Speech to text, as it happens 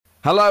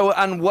Hello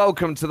and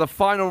welcome to the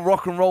final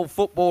rock and roll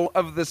football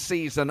of the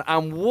season.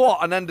 And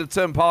what an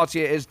end-of-term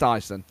party it is,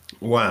 Dyson.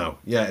 Wow.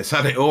 Yeah, it's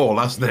had it all,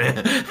 hasn't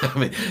it? I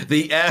mean,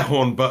 the air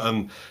horn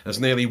button has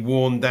nearly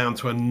worn down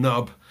to a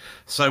nub.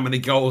 So many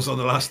goals on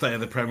the last day of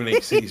the Premier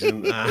League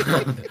season.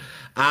 Yeah,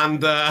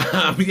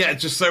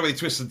 just so many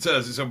twists and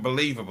turns. It's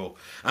unbelievable.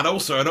 And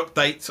also an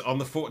update on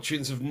the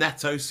fortunes of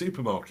Netto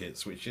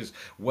supermarkets, which is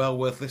well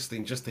worth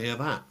listening just to hear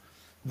that.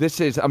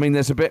 This is,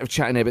 there's a bit of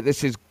chat in here, but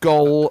this is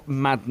goal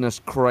madness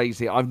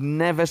crazy. I've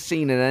never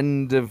seen an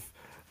end of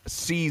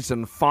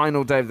season,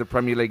 final day of the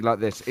Premier League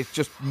like this. It's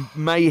just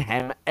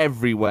mayhem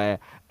everywhere.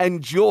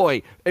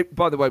 Enjoy.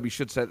 By the way, we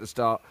should say at the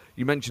start,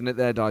 you mentioned it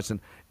there,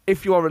 Dyson.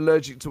 If you are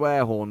allergic to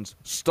air horns,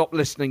 stop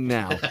listening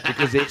now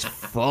because it's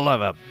full of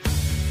them.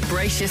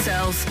 Brace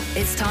yourselves.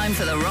 It's time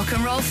for the Rock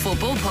and Roll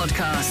Football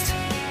Podcast.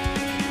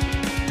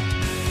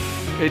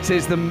 It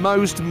is the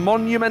most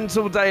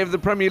monumental day of the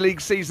Premier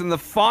League season, the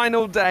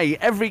final day.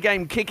 Every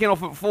game kicking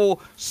off at 4.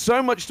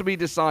 So much to be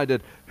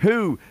decided.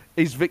 Who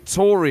is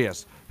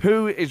victorious?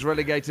 Who is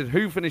relegated?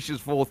 Who finishes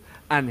 4th?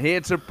 And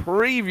here to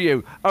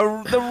preview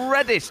the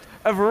reddest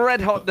of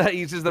red-hot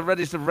days is the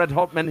reddest of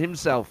red-hot men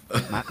himself,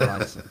 Matt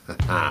Dyson.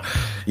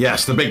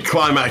 Yes, the big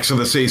climax of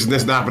the season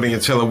isn't happening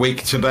until a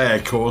week today,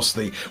 of course.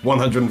 The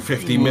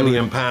 £150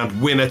 million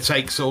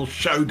winner-takes-all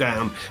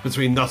showdown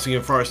between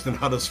Nottingham Forest and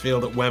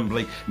Huddersfield at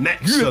Wembley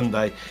next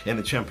Sunday in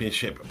the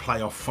Championship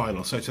playoff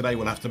final. So today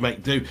we'll have to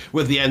make do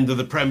with the end of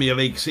the Premier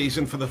League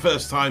season. For the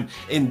first time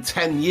in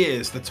 10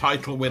 years, the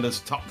title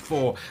winners' top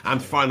 4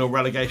 and final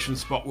relegation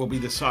spot will be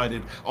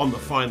decided on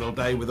the final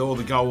day with all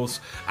the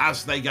goals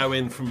as they go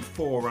in from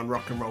 4 on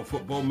Rock and Roll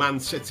Football. Man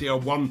City are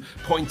 1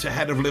 point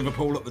ahead of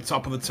Liverpool at the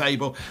top of the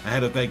table,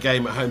 ahead of their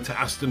game at home to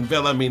Aston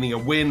Villa, meaning a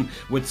win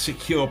would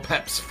secure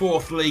Pep's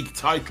 4th league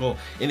title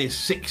in his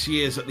 6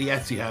 years at the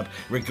Etihad,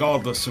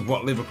 regardless of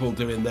what Liverpool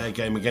do in their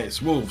game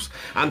against Wolves.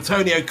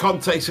 Antonio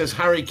Conte says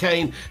Harry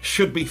Kane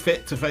should be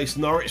fit to face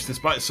Norwich,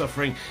 despite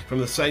suffering from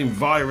the same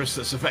virus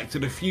that's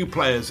affected a few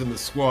players in the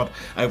squad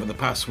over the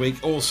past week,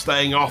 all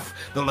staying off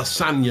the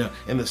lasagna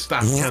in the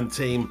staff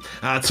canteen.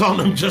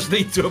 Tottenham just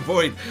need to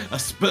avoid a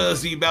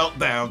Spursy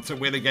meltdown to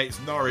win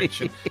against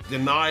Norwich and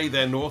deny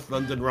their North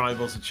London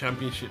rivals a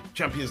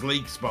Champions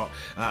League spot,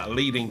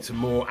 leading to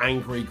more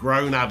angry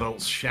grown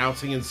adults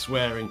shouting and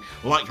swearing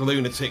like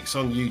lunatics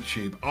on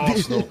YouTube.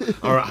 Arsenal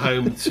are at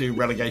home to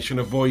relegation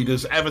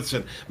avoiders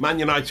Everton. Man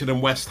United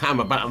and West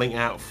Ham are battling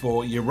out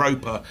for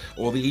Europa,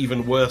 or the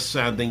even worse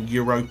sounding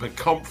Europa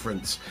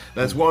Conference.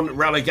 There's one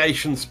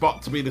relegation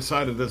spot to be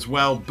decided as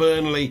well.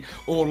 Burnley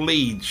or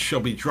Leeds shall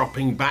be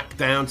dropping back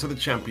down to the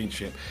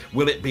Championship.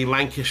 Will it be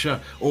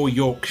Lancashire or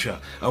Yorkshire?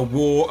 A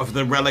war of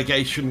the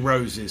relegation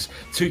roses.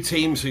 2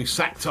 teams who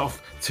sacked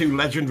off 2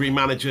 legendary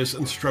managers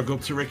and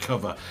struggled to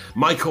recover.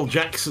 Michael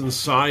Jackson's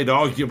side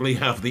arguably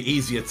have the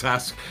easier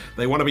task.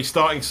 They want to be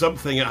starting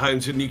something at home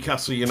to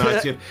Newcastle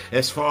United.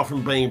 It's far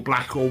from being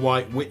black or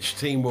white which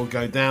team will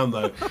go down,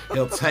 though.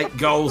 He'll take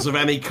goals of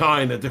any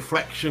kind, a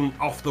deflection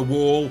off the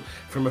wall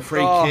from a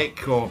free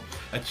kick or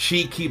a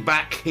cheeky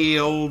back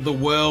heel, the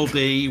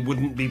worldie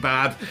wouldn't be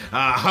bad.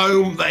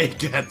 Home they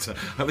get. I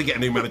hope they get a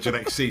new manager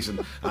next season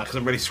because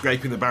I'm really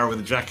scraping the barrel with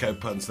the Jacko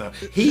puns now.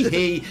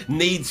 He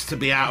needs to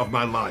be out of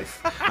my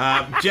life.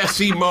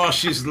 Jesse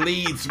Marsh's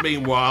Leeds,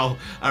 meanwhile,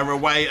 are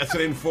away at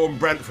an informed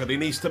Brentford. He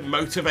needs to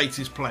motivate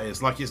his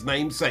players like his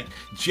namesake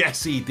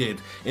Jesse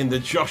did in the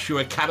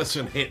Joshua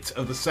Caddison hit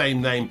of the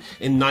same name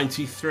in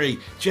 '93.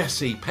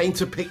 Jesse, paint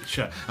a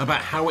picture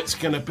about how it's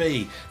going to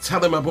be.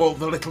 Tell him about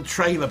the little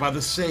trailer by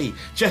the sea.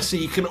 Jesse,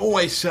 you can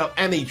always sell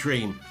any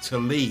dream to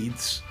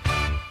Leeds.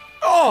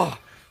 Oh,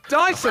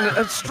 Dyson,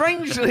 a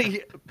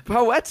strangely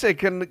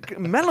poetic and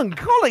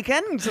melancholic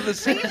end to the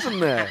season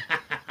there.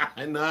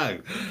 I know.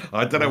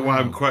 I don't know why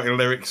I'm quoting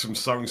lyrics from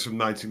songs from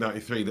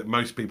 1993 that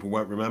most people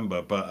won't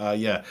remember, but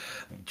yeah.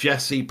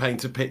 Jesse,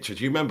 paint a picture.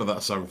 Do you remember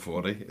that song,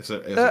 Fordy?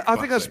 I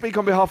think I speak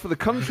on behalf of the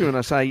country when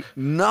I say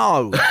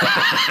no.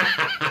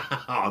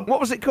 What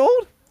was it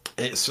called?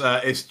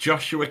 It's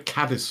Joshua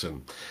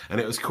Caddison, and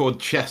it was called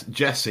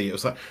Jessie. It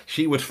was like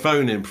she would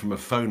phone him from a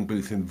phone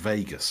booth in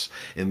Vegas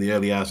in the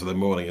early hours of the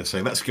morning and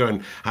say, "Let's go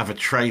and have a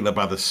trailer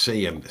by the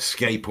sea and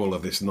escape all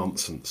of this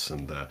nonsense."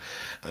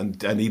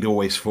 And he'd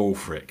always fall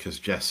for it because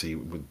Jessie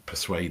would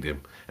persuade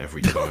him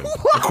every time.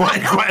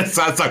 quite a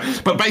sad song,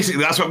 but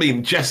basically that's what I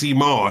mean. Jesse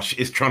Marsh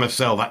is trying to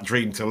sell that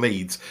dream to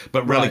Leeds,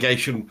 but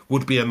relegation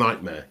would be a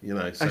nightmare. You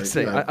know. So, I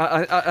see. You know.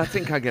 I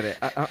think I get it.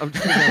 I'm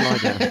just going to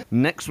lie down.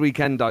 Next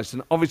weekend,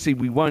 Dyson. Obviously,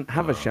 we won't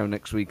have a show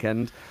next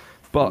weekend,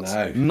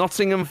 but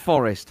Nottingham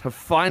Forest have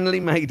finally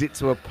made it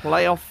to a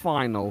playoff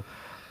final,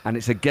 and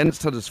it's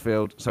against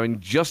Huddersfield. So in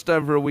just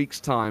over a week's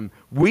time,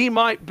 we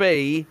might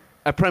be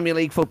a Premier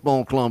League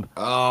football club.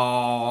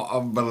 Oh,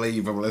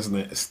 unbelievable, isn't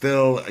it?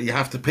 Still, you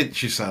have to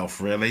pinch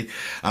yourself, really.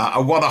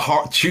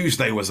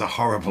 Tuesday was a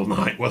horrible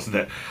night, wasn't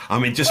it? I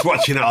mean, just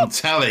watching it on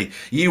telly,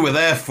 you were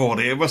there for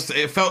it.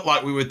 It felt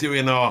like we were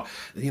doing our,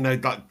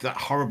 like that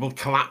horrible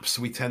collapse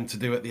we tend to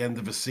do at the end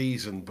of a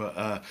season.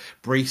 But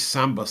Brice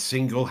Samba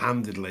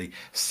single-handedly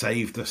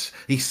saved us.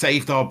 He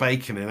saved our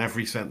bacon in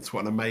every sense.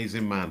 What an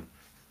amazing man.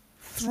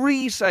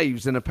 3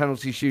 saves in a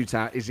penalty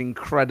shootout is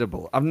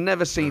incredible. I've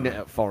never seen it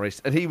at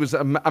Forest. And he was,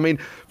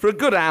 for a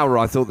good hour,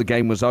 I thought the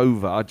game was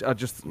over. I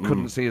just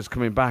couldn't see us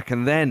coming back.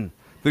 And then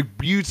the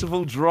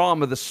beautiful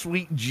drama, the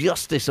sweet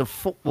justice of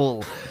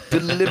football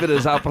delivered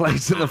us our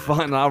place in the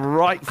final, our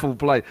rightful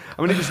place.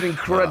 I mean, it was an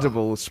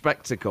incredible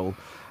spectacle.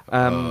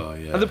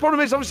 And the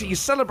problem is, obviously, you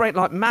celebrate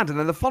like mad, and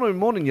then the following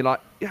morning you're like,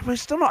 yeah, we're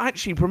still not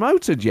actually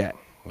promoted yet.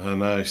 I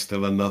know,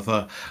 still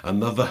another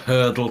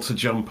hurdle to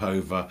jump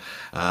over.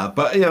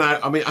 But,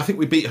 I think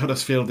we beat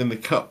Huddersfield in the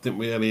Cup, didn't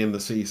we, early in the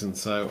season?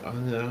 So,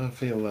 I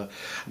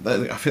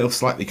feel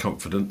slightly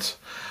confident.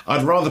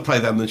 I'd rather play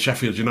them than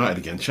Sheffield United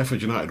again.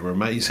 Sheffield United were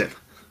amazing.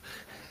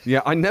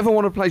 Yeah, I never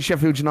want to play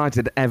Sheffield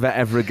United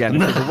ever again.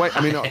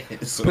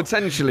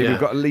 Potentially we've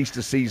got at least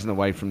a season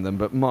away from them,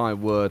 but my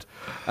word.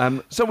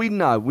 So we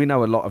know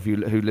a lot of you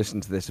who listen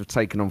to this have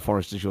taken on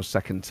Forest as your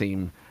second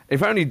team,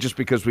 if only just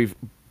because we've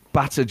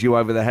battered you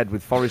over the head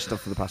with Forest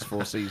stuff for the past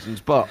 4 seasons.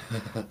 But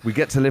we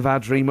get to live our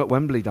dream at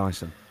Wembley,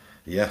 Dyson.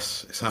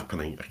 Yes, it's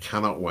happening. I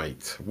cannot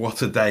wait.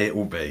 What a day it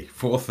will be.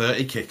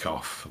 4:30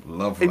 kickoff.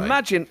 Lovely.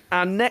 Imagine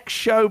our next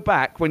show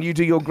back when you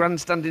do your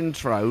grandstand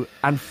intro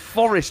and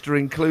Forest are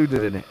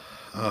included in it.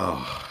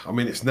 Oh, I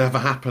mean, it's never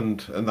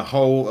happened. And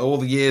all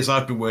the years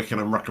I've been working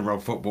on rock and roll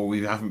football,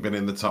 we haven't been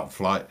in the top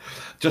flight.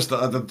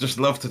 I'd just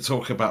love to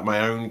talk about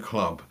my own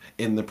club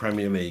in the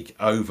Premier League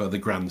over the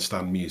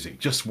grandstand music,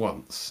 just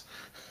once.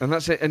 And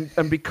that's it.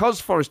 And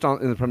because Forest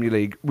aren't in the Premier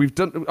League, we've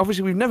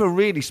never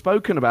really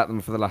spoken about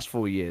them for the last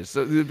 4 years.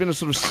 So there's been a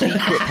sort of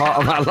secret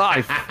part of our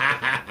life.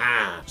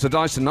 So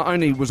Dyson, not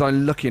only was I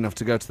lucky enough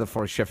to go to the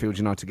Forest Sheffield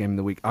United game in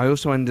the week, I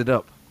also ended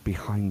up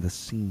behind the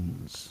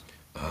scenes.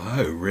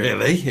 Oh,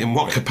 really? In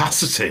what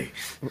capacity?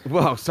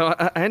 Well, so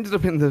I ended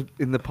up in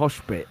the posh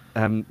bit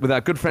with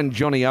our good friend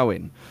Johnny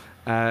Owen,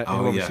 who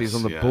obviously is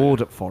on the board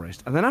at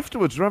Forest. And then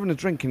afterwards, we're having a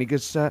drink, and he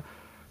goes, I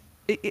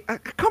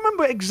can't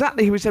remember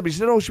exactly who he said, but he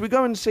said, oh, should we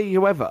go and see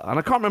whoever? And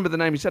I can't remember the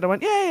name. He said, I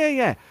went,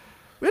 yeah.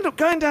 We ended up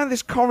going down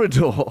this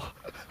corridor.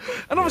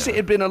 And obviously it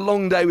had been a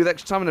long day with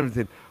extra time and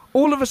everything.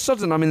 All of a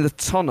sudden, I'm in the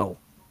tunnel.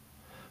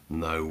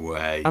 No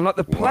way. And like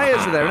the players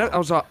are there. And I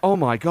was like, oh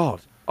my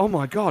God.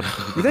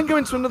 We then go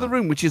into another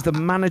room, which is the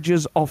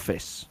manager's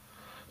office.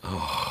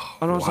 Oh,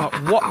 and I was like,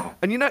 what?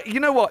 And you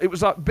know what? It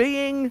was like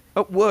being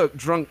at work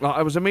drunk. Like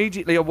I was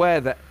immediately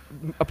aware that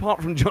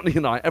apart from Johnny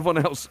and I,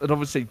 everyone else had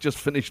obviously just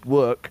finished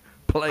work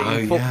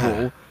playing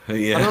football.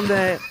 Yeah. And I'm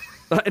there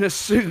like, in a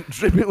suit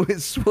dripping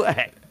with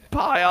sweat,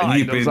 pie-eyed.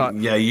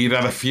 You'd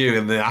had a few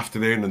in the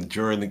afternoon and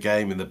during the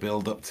game and the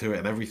build-up to it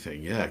and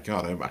everything. Yeah,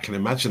 God, I can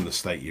imagine the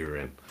state you were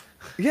in.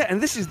 Yeah,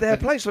 and this is their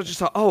place. So I was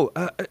just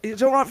like,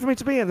 it's all right for me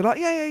to be here. They're like,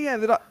 yeah.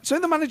 They're like, so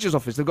in the manager's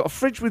office, they've got a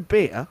fridge with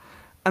beer,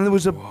 and there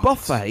was a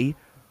buffet,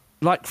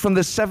 like from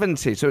the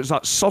 70s. So it was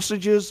like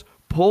sausages,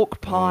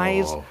 pork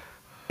pies. Oh.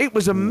 It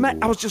was I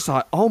was just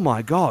like, oh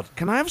my God,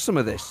 can I have some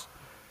of this?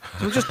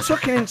 So I'm just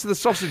tucking into the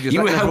sausages.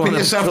 You were helping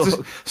yourself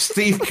to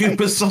Steve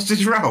Cooper's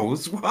sausage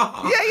rolls?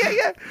 What?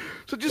 Yeah.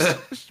 So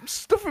just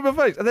stuff in my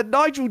face. And then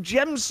Nigel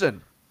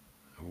Jemson.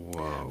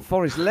 Whoa.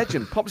 Forest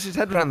legend pops his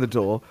head around the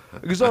door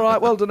and goes, all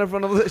right, well done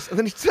everyone on this. And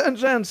then he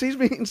turns around, sees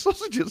me eating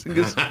sausages and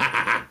goes,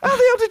 how the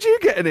hell did you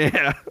get in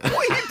here?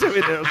 What are you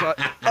doing here? I was like,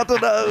 I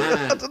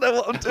don't know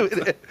what I'm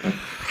doing here.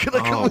 Can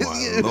I come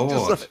with you?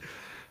 Lord.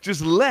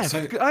 Just left.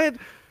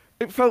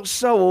 It felt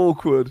so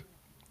awkward.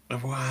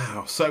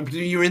 Wow. So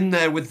you were in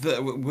there with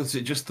was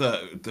it just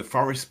the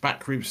Forest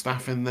backroom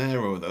staff in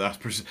there, or I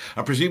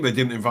presume they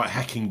didn't invite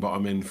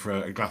Heckingbottom in for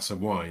a glass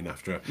of wine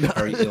after a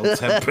very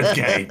ill-tempered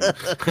game.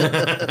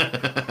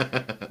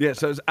 Yeah,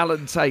 so it was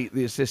Alan Tate,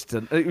 the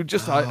assistant. It was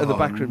just at the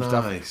backroom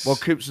staff while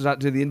Coops was out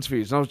doing the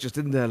interviews, and I was just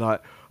in there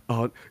like,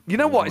 oh, you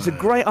know what? It's a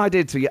great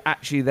idea till you're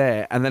actually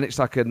there, and then it's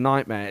like a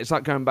nightmare. It's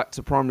like going back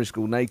to primary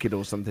school naked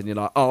or something. You're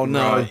like, oh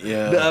no, right,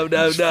 yeah.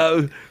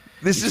 no.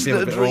 This is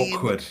a bit dream.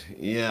 Awkward.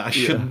 Yeah, I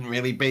shouldn't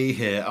really be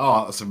here.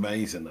 Oh, that's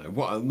amazing, though.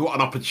 What an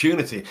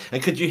opportunity.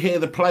 And could you hear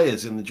the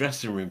players in the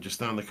dressing room just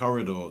down the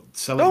corridor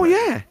celebrating? Oh,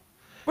 yeah.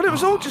 Well, it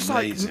was all just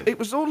amazing. Like, it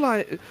was all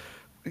like,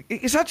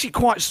 it's actually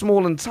quite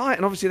small and tight,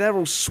 and obviously they're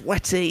all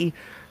sweaty.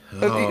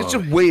 It's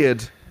just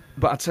weird.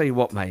 But I tell you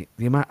what, mate,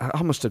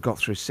 I must have got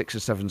through 6 or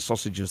 7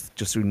 sausages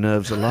just through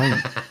nerves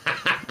alone.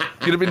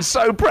 You'd have been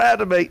so proud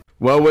of me.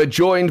 Well, we're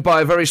joined by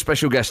a very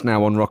special guest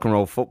now on Rock and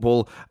Roll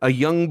Football, a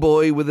young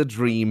boy with a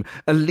dream,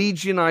 a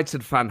Leeds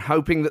United fan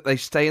hoping that they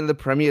stay in the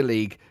Premier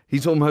League.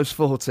 He's almost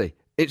 40.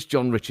 It's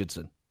John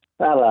Richardson.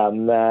 Hello,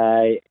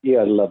 mate.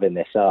 You're loving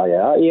this, are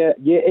you?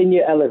 You're in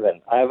your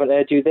element. I haven't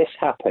heard you this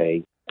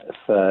happy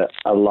for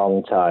a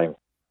long time.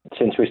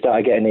 Since we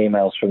started getting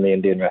emails from the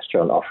Indian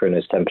restaurant offering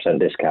us 10%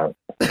 discount.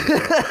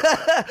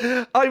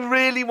 I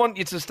really want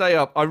you to stay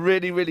up. I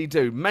really, really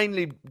do.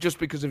 Mainly just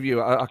because of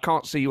you. I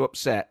can't see you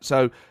upset.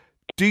 So,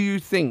 do you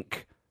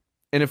think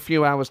in a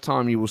few hours'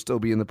 time you will still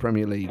be in the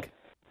Premier League?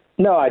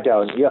 No, I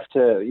don't. You have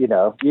to, you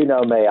know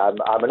me.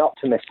 I'm an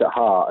optimist at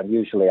heart, and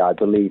usually I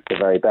believe the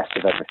very best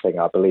of everything.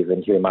 I believe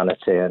in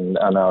humanity and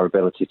our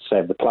ability to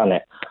save the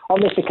planet.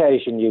 On this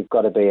occasion, you've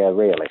got to be a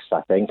realist,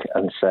 I think,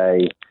 and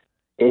say,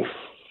 if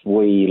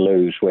we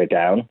lose, we're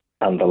down,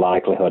 and the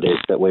likelihood is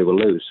that we will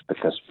lose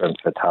because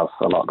Brentford have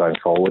a lot going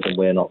forward, and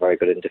we're not very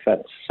good in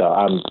defence. So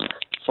I'm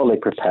fully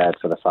prepared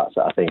for the fact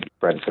that I think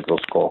Brentford will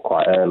score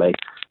quite early,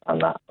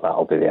 and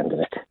that'll be the end of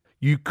it.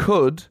 You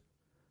could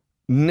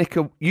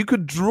you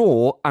could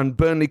draw and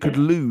Burnley could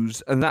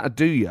lose, and that'd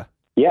do you.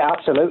 Yeah,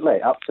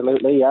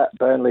 absolutely. Yeah,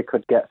 Burnley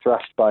could get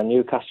thrashed by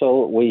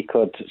Newcastle. We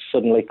could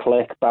suddenly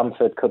click.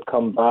 Bamford could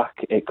come back.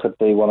 It could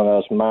be one of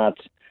those mad,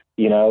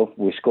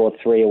 we scored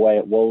 3 away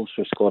at Wolves.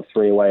 We scored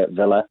 3 away at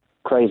Villa.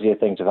 Crazier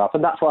things have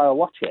happened. That's why I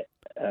watch it,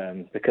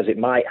 because it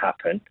might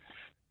happen.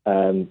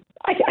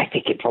 I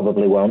think it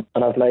probably won't,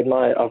 and I've made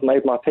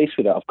my peace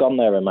with it. I've gone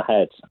there in my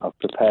head. I've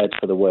prepared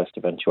for the worst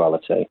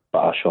eventuality, but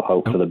I shall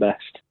hope for the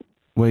best.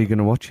 Where are you going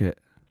to watch it?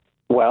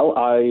 Well,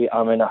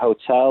 I'm in a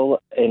hotel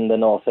in the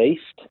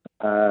northeast,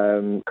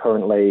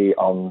 currently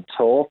on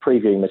tour,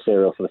 previewing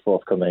material for the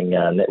forthcoming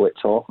Nitwit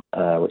tour,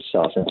 which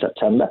starts in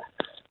September.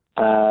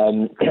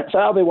 So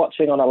I'll be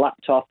watching on a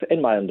laptop,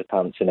 in my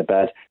underpants, in a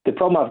bed. The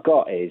problem I've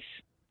got is,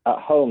 at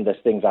home, there's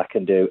things I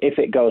can do. If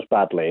it goes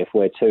badly, if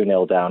we're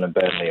 2-0 down and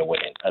Burnley are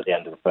winning at the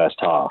end of the first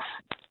half,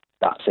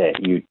 that's it.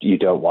 You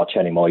don't watch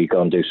anymore. You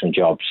go and do some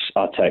jobs.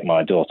 I'd take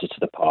my daughter to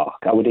the park.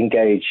 I would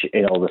engage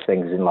in all the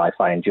things in life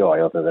I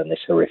enjoy other than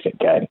this horrific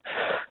game,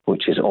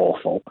 which is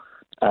awful.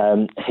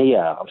 Here,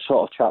 I'm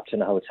sort of trapped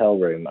in a hotel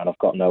room and I've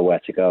got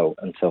nowhere to go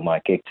until my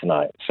gig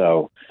tonight.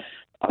 So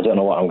I don't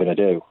know what I'm going to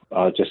do.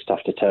 I'll just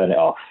have to turn it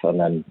off and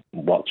then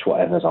watch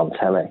whatever's on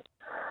telly.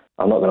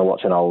 I'm not going to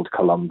watch an old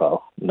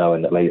Columbo,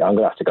 knowing that I'm going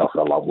to have to go for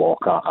a long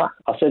walk, aren't I?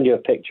 I'll send you a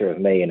picture of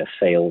me in a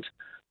field.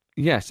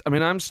 Yes, I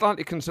mean, I'm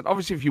slightly concerned.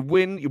 Obviously, if you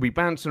win, you'll be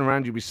bouncing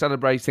around, you'll be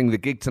celebrating. The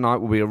gig tonight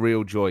will be a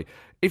real joy.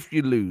 If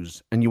you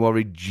lose and you are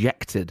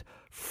ejected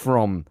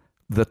from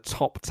the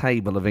top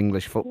table of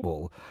English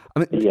football, I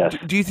mean, yes.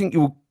 Do you think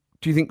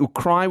you'll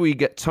cry? Will you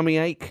get tummy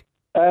ache?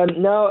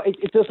 No,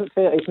 it doesn't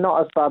feel. It's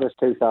not as bad as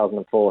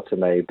 2004 to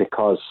me,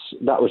 because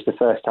that was the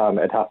first time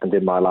it had happened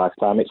in my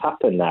lifetime. It's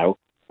happened now,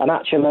 and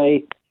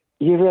actually,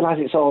 you realise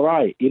it's all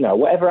right.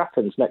 Whatever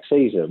happens next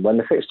season, when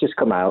the fixtures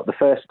come out, the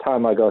first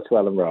time I go to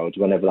Ellen Road,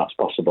 whenever that's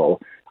possible,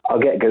 I'll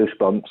get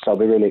goosebumps. I'll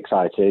be really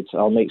excited.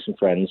 I'll meet some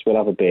friends. We'll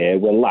have a beer.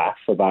 We'll laugh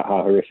about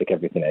how horrific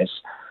everything is.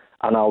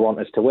 And I'll want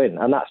us to win.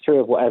 And that's true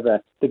of whatever.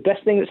 The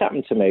best thing that's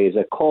happened to me is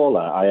a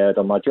caller I heard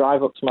on my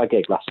drive up to my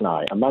gig last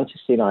night, a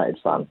Manchester United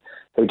fan,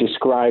 who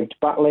described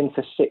battling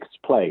for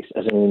 6th place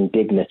as an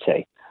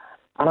indignity.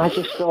 And I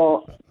just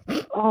thought,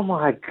 oh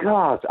my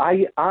God,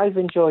 I've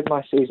enjoyed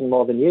my season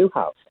more than you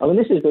have. I mean,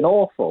 this has been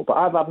awful, but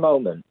I've had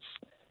moments.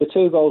 The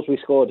 2 goals we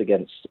scored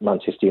against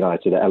Manchester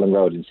United at Ellen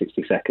Road in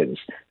 60 seconds,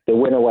 the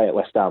win away at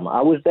West Ham,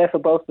 I was there for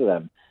both of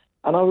them.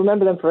 And I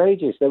remember them for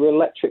ages. They were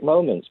electric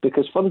moments,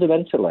 because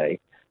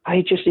fundamentally,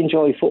 I just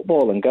enjoy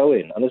football and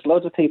going. And there's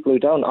loads of people who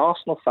don't.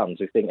 Arsenal fans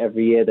who think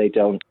every year they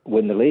don't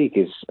win the league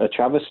is a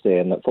travesty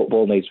and that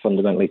football needs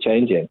fundamentally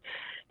changing.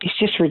 It's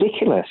just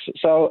ridiculous.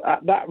 So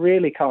that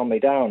really calmed me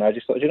down. I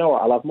just thought, you know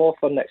what, I'll have more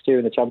fun next year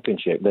in the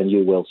Championship than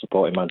you will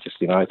supporting Manchester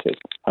United.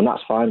 And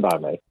that's fine by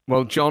me.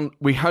 Well, John,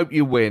 we hope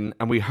you win,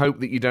 and we hope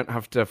that you don't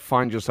have to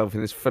find yourself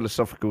in this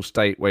philosophical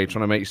state where you're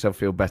trying to make yourself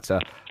feel better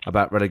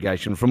about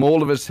relegation. From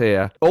all of us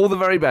here, all the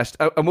very best.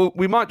 And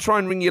we might try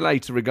and ring you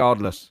later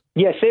regardless.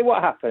 Yeah, see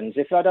what happens.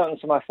 If I don't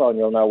answer my phone,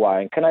 you'll know why.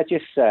 And can I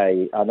just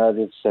say, I know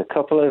there's a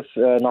couple of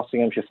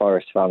Nottinghamshire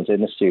Forest fans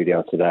in the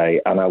studio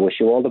today, and I wish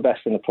you all the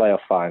best in the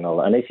playoff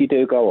final. And if you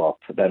do go up,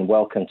 then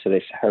welcome to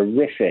this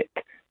horrific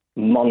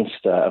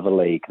monster of a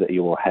league that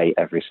you will hate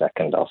every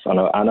second of. And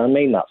I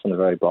mean that from the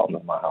very bottom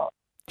of my heart.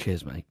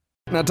 Cheers, mate.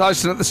 Now,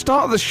 Dyson, at the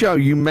start of the show,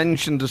 you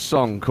mentioned a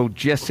song called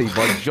Jessie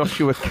by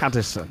Joshua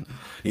Caddison.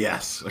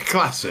 Yes, a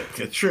classic,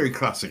 a true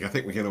classic. I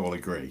think we can all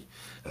agree.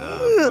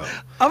 I've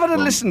had a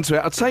listen to it.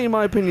 I'll tell you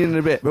my opinion in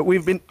a bit, but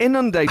we've been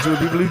inundated with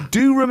people who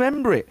do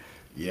remember it.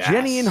 Yes.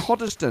 Jenny in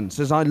Hoddesdon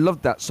says, I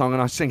love that song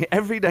and I sing it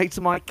every day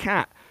to my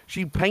cat.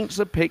 She paints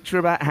a picture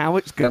about how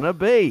it's going to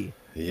be.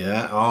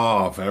 Yeah,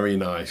 oh, very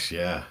nice,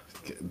 yeah.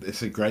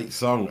 It's a great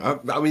song.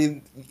 I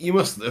mean, you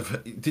must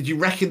have... Did you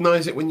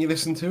recognise it when you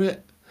listened to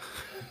it?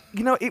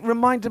 It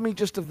reminded me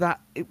just of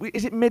that.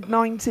 Is it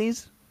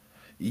mid-90s?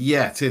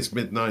 Yeah, it is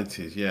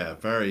mid-90s, yeah.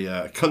 Very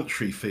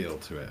country feel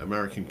to it,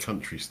 American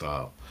country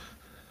style.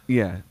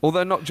 Yeah,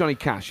 although not Johnny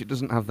Cash, it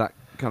doesn't have that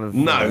kind of...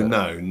 No,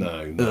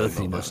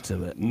 earthiness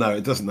to it. No,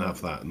 it doesn't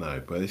have that,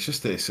 no. But it's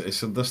just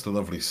a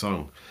lovely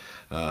song.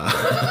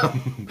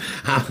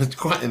 It's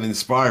quite an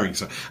inspiring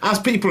song. As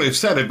people who've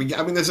said it,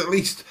 I mean, there's at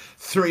least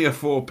 3 or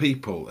 4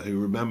 people who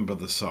remember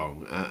the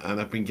song and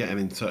have been getting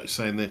in touch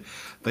saying that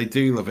they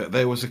do love it.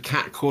 There was a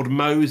cat called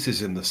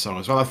Moses in the song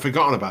as well. I've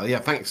forgotten about it. Yeah,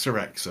 thanks to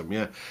Wrexham.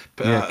 Yeah,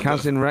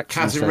 Kaz in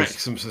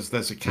Wrexham says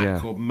there's a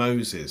cat called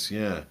Moses.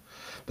 Yeah,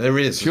 there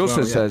is. She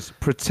also says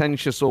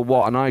pretentious or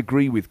what, and I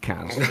agree with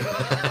Kaz.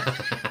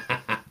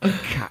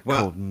 Cat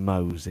called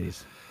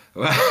Moses.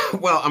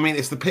 Well, I mean,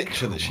 it's the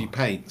picture that she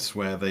paints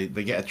where they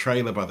get a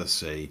trailer by the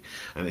sea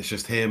and it's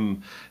just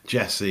him,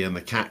 Jesse, and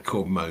the cat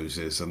called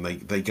Moses, and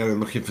they go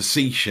looking for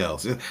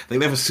seashells. They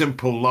live a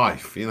simple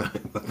life, you know.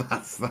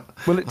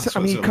 Well,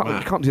 you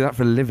can't do that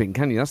for a living,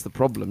 can you? That's the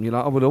problem. You're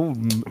like,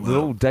 we'll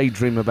all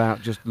daydream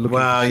about just looking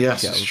for seashells.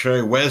 Yes, it's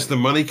true. Where's the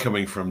money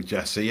coming from,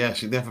 Jesse? Yeah,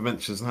 she never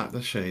mentions that,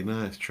 does she?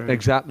 No, it's true.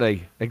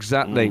 Exactly.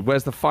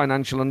 Where's the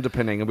financial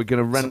underpinning? Are we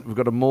going to rent? We've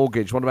got a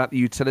mortgage. What about the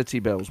utility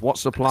bills? What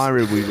supplier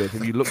are we with?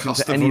 Have you looked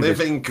Cost into of any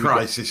living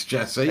crisis,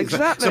 Jesse.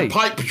 Exactly. It's a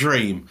pipe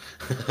dream.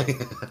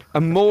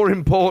 And more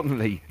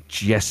importantly,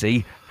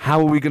 Jesse, how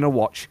are we going to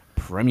watch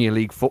Premier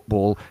League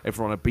football if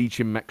we're on a beach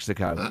in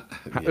Mexico?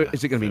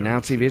 Is it going to be Now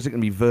TV? Is it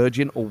going to be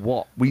Virgin or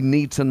what? We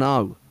need to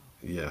know.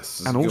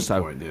 Yes. And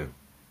also,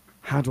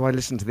 how do I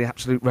listen to the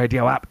Absolute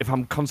Radio app if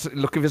I'm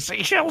constantly looking for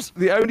seashells?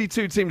 The only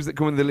 2 teams that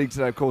come in the league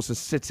today, of course, are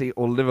City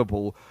or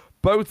Liverpool.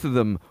 Both of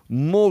them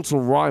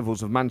mortal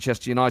rivals of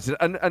Manchester United.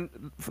 And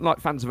like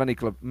fans of any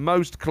club,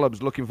 most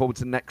clubs looking forward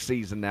to next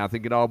season now,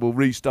 thinking, we'll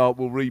restart,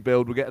 we'll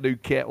rebuild, we'll get a new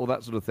kit, all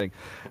that sort of thing.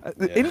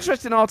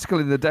 Interesting article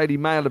in the Daily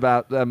Mail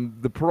about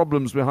the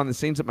problems behind the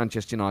scenes at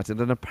Manchester United.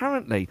 And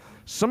apparently,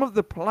 some of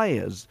the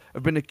players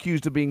have been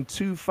accused of being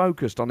too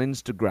focused on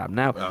Instagram.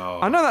 Now,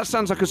 I know that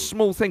sounds like a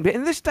small thing, but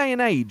in this day and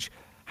age,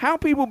 how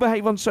people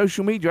behave on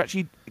social media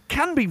actually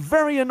can be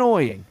very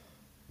annoying.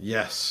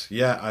 Yes,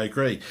 yeah, I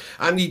agree.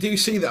 And you do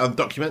see that on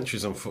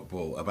documentaries on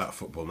football, about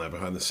football now,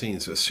 behind the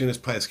scenes. As soon as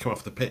players come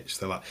off the pitch,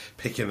 they're like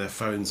picking their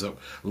phones up,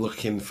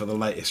 looking for the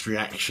latest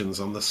reactions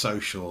on the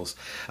socials.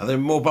 And they're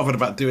more bothered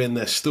about doing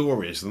their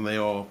stories than they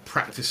are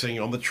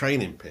practicing on the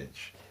training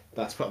pitch.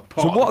 That's part of the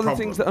problem. So what are the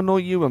things that annoy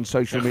you on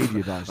social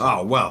media, guys?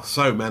 Oh, well,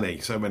 so many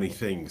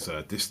things.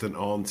 Distant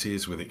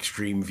aunties with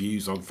extreme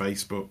views on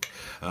Facebook.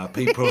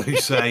 People who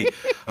say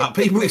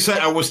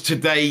I was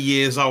today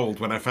years old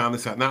when I found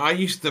this out. Now, I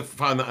used to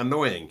find that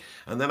annoying,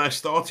 and then I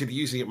started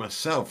using it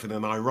myself in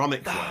an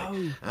ironic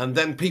way. And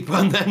then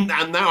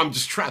now I'm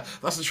just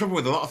trapped. That's the trouble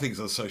with a lot of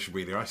things on social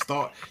media. I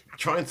start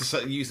trying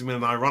to use them in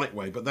an ironic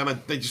way, but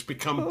then they just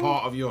become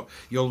part of your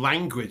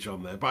language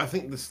on there. But I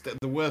think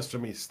the worst for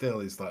me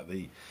still is like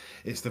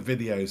it's the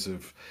videos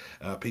of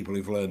people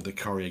who've learned a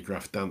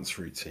choreographed dance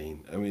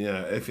routine. I mean,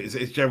 if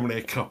it's generally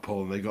a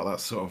couple and they've got that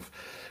sort of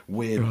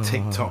weird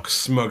TikTok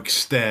smug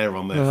stare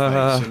on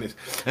their face,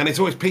 and it's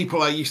always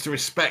people I used to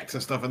respect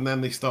and stuff, and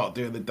then they start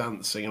doing the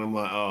dancing, and I'm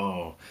like,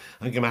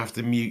 I'm gonna have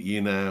to mute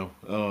you now.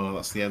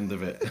 That's the end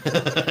of it.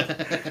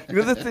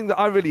 The other thing that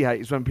I really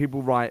hate is when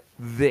people write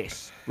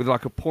this with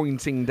like a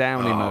pointing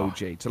down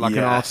emoji to like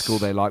an article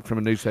they like from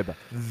a newspaper.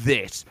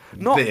 This,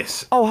 not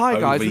this. Oh, hi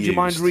guys, would you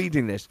mind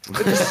reading this?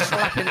 They're just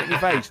slapping it in your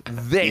face.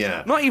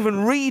 This, not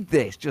even read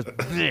this, just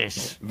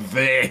this.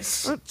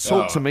 This. Don't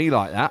talk to me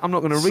like that. I'm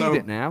not going to read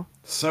it now.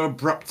 So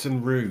abrupt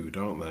and rude,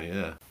 aren't they?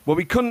 Yeah. Well,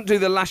 we couldn't do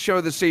the last show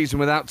of the season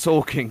without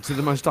talking to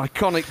the most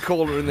iconic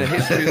caller in the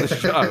history of the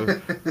show,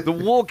 the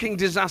walking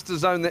disaster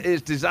zone that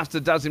is Disaster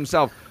Daz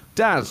himself.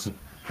 Daz,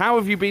 how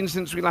have you been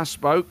since we last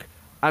spoke,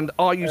 and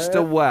are you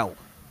still well?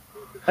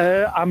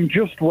 I'm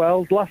just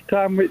well.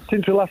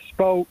 Since we last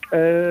spoke,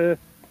 I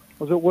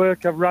was at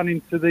work. I've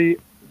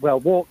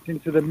walked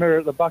into the mirror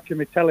at the back of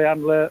my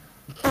telehandler,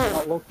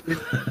 not looking,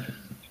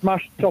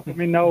 smashed the top of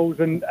my nose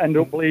and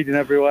ended up bleeding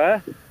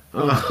everywhere.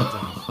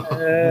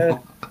 I've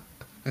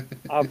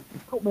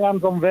put my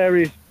hands on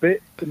various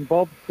bits and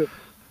bobs.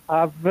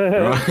 I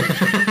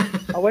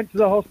went to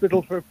the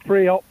hospital for a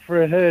pre-op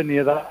for a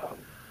hernia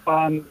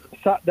and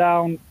sat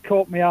down,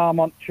 caught my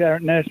arm on the chair,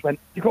 and nurse went,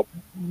 you got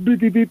beep,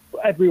 beep, beep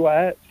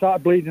everywhere,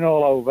 started bleeding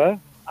all over.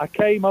 I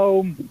came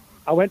home,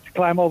 I went to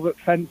climb over the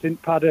fence in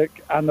paddock,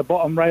 and the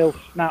bottom rail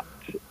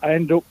snapped. I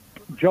ended up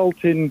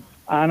jolting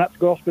and had to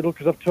go to hospital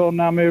because I've torn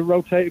now my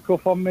rotator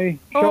cuff on me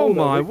shoulder. Oh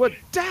my, what,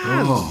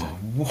 Daz?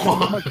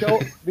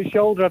 My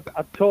shoulder,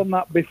 I'd torn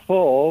that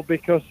before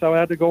because I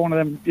had to go one of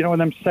them, little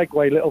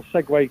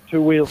Segway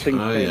two-wheel things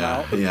came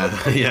out.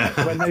 Yeah.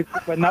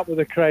 When that was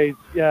a craze,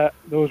 there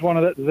was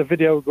there's a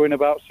video going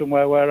about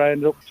somewhere where I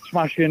ended up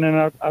smashing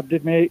and I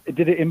did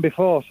it in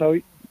before. So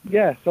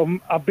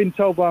I've been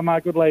told by my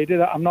good lady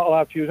that I'm not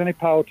allowed to use any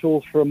power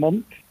tools for a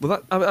month.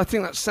 Well, I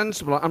think that's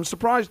sensible. I'm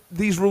surprised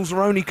these rules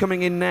are only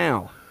coming in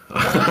now.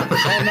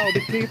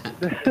 They keep...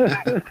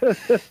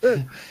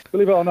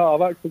 Believe it or not,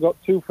 I've actually got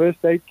 2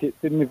 first aid kits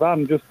in my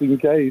van just in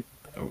case.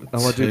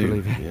 I do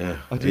believe it. Yeah.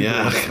 I do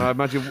believe it. I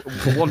imagine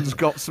one's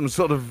got some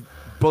sort of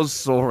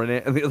buzzsaw in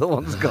it, and the other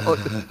one's got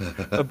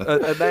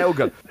a nail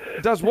gun.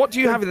 Daz, what do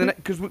you have in the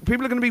next? Because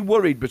people are going to be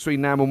worried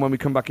between now and when we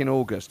come back in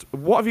August.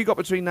 What have you got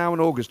between now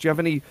and August? Do you have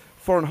any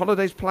foreign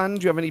holidays planned?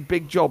 Do you have any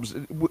big jobs?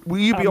 Will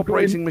you be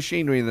operating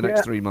machinery in the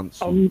next 3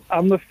 months? On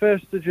the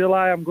 1st of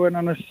July, I'm going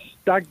on a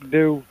stag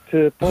do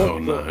to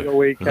Portugal for the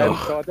weekend,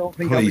 so I don't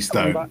think I'll be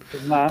coming back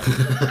from that.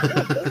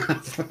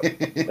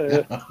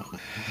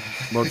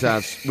 Well,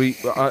 Daz,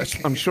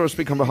 I'm sure I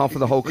speak on behalf of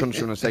the whole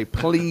country when I say,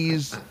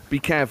 please be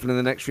careful in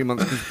the next few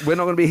months, because we're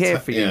not going to be here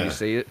for you, you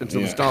see,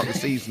 until the start of the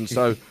season.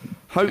 So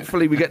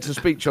hopefully we get to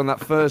speak to you on that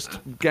first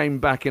game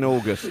back in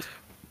August.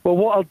 Well,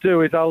 what I'll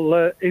do is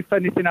if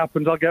anything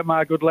happens, I'll get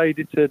my good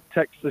lady to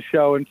text the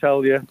show and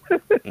tell you.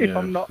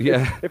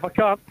 If I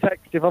can't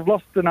text, if I've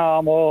lost an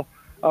arm or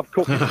I've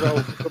cooked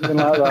myself, something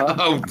like that.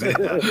 Oh dear!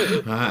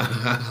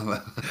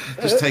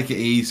 Just take it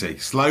easy,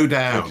 slow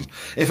down.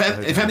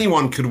 If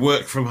anyone could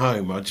work from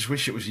home, I just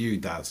wish it was you,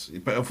 Daz.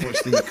 But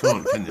unfortunately, you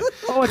can't, can you?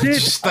 Oh, I did.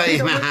 Just stay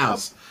in the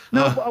house.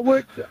 No,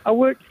 but I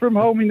worked from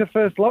home in the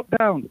first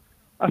lockdown.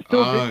 I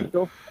still did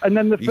stuff, and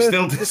then the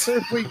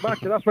first week back,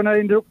 that's when I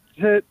ended up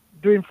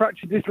doing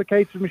fracture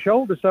dislocated my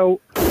shoulder.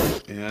 So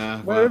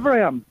wherever I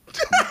am.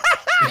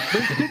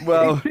 Since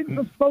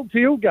I spoke to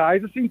you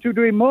guys, I seem to be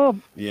doing more.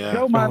 Yeah.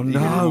 No, man,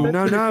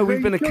 no.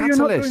 We've been a catalyst.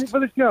 You're not doing it for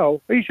the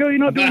show? Are you sure you're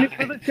not doing it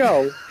for the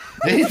show?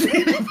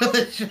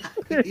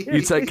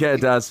 You take care,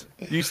 Daz.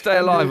 You stay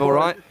alive, all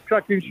right?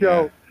 Cracking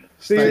show. Yeah.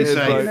 Stay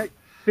safe.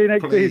 See you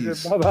next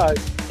season. Bye-bye.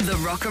 The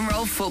Rock and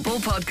Roll Football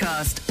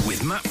Podcast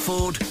with Matt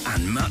Ford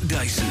and Matt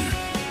Dyson.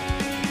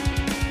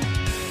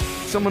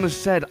 Someone has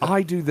said,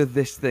 I do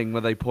this thing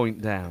where they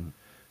point down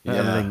at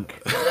a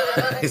link.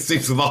 It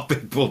seems a lot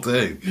of people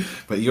do,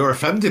 but you're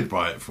offended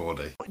by it,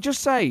 Fordy. Just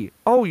say,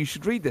 you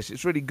should read this,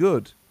 it's really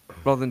good,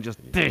 rather than just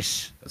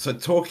this. So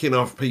talking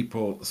of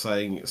people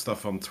saying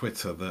stuff on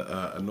Twitter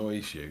that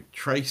annoys you,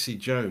 Tracy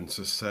Jones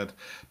has said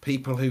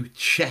people who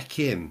check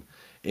in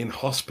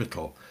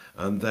hospital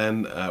and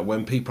then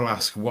when people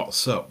ask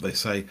what's up, they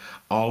say,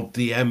 I'll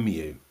DM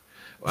you.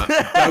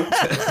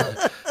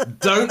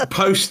 Don't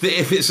post it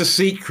if it's a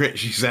secret,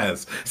 she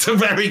says. It's a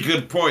very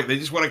good point. They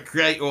just want to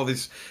create all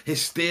this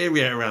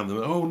hysteria around them.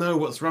 Oh no,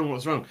 what's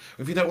wrong?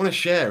 If you don't want to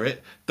share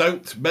it,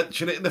 don't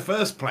mention it in the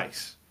first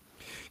place.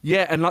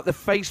 Yeah, and like the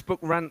Facebook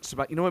rants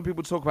about, when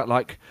people talk about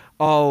like,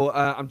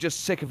 I'm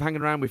just sick of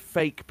hanging around with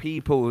fake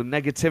people and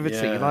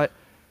negativity. You're like,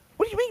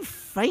 what do you mean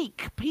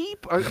fake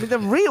people? I mean, they're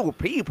real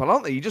people,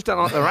 aren't they? You just don't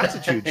like their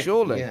attitude,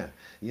 surely.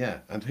 Yeah.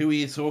 And who are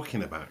you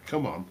talking about?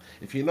 Come on.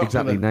 If you're not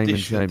exactly, going to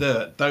dish the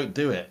dirt, don't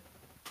do it.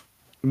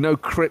 No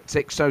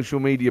cryptic social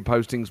media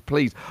postings,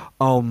 please.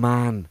 Oh,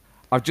 man.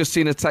 I've just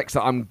seen a text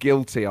that I'm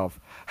guilty of.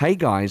 Hey,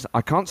 guys,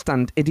 I can't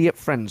stand idiot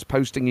friends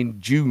posting in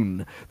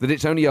June that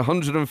it's only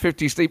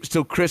 150 sleeps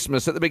till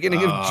Christmas at the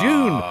beginning of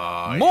June.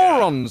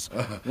 Morons!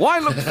 Why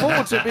look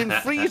forward to it being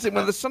freezing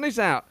when the sun is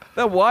out?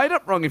 They're wide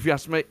up wrong if you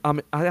ask me.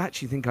 I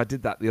actually think I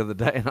did that the other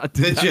day, and I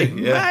did that in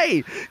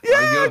May.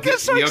 Yeah, I get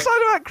so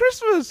excited about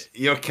Christmas.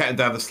 You're counting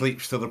down the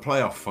sleeps to the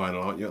playoff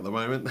final, aren't you, at the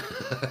moment?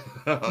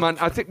 Man,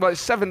 I think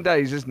it's 7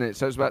 days, isn't it?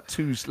 So it's about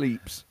 2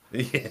 sleeps.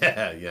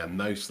 Yeah,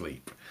 no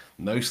sleep.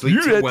 No sleep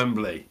at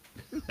Wembley.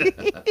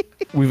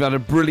 We've had a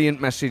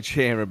brilliant message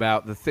here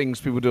about the things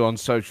people do on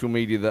social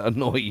media that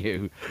annoy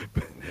you.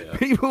 Yeah.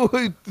 People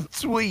who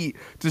tweet,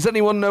 does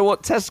anyone know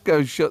what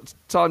Tesco shuts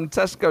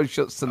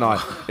tonight?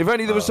 If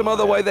only there was some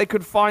other way they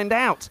could find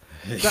out.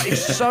 That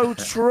is so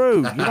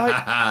true. You're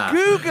like,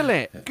 Google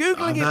it.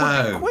 Googling it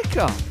would be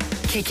quicker.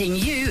 Kicking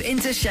you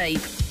into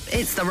shape.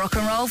 It's the Rock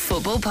and Roll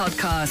Football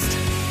Podcast.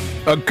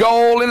 A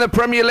goal in the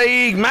Premier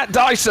League, Matt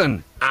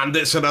Dyson. And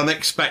it's an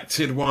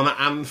unexpected one at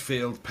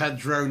Anfield.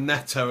 Pedro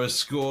Neto has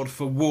scored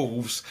for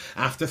Wolves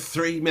after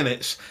 3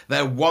 minutes.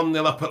 They're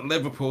 1-0 up at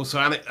Liverpool. So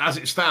as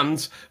it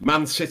stands,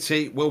 Man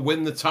City will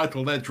win the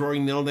title. They're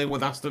drawing 0-0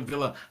 with Aston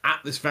Villa at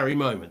this very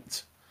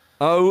moment.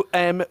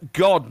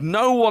 God,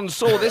 no one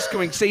saw this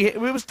coming. See, it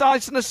was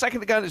Dyson a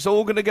second ago, and it's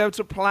all going to go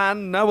to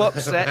plan. No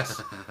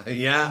upsets.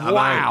 Yeah,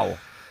 wow.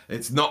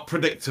 It's not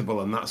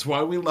predictable, and that's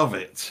why we love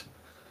it.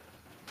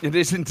 It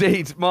is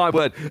indeed, my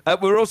word.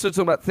 We're also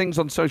talking about things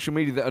on social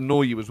media that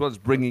annoy you, as well as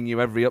bringing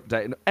you every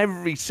update and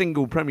every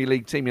single Premier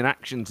League team in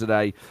action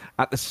today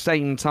at the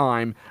same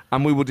time,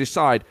 and we will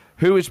decide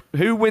who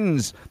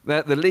wins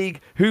the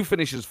league, who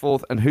finishes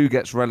fourth, and who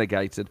gets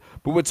relegated.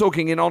 But we're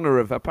talking in honour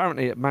of,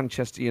 apparently at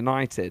Manchester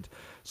United,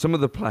 some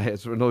of the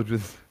players are annoyed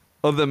with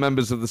other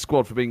members of the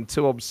squad for being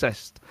too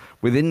obsessed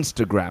with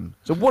Instagram.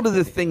 So what are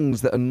the things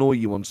that annoy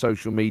you on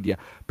social media,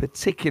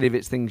 particularly if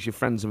it's things your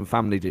friends and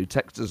family do?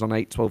 Text us on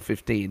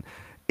 81215.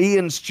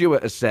 Ian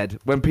Stewart has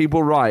said, when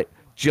people write,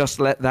 just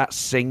let that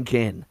sink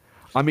in.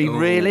 I mean,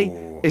 really?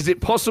 Is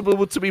it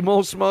possible to be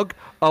more smug?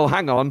 Oh,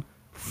 hang on.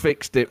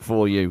 Fixed it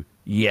for you.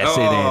 Yes,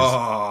 it is.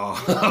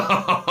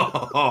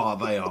 Oh,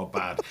 they are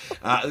bad.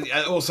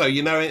 Also,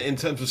 in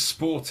terms of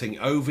sporting,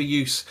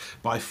 overuse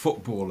by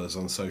footballers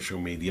on social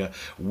media,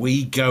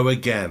 we go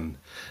again.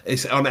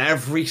 It's on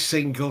every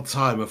single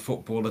time a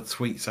footballer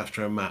tweets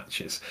after a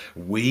match. It's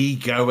 "we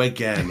go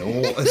again."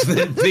 It's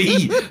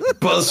the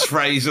buzz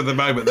phrase of the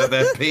moment that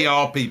their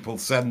PR people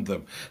send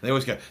them. They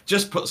always go,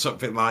 just put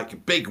something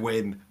like "big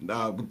win,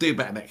 we'll do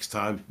better next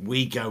time.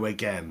 We go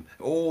again."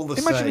 All the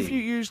same. Imagine if you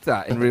used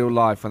that in real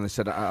life and they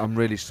said, "I'm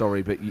really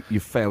sorry, but you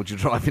failed your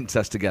driving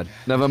test again.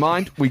 Never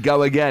mind, we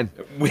go again."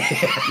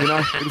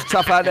 It was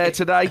tough out there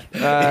today.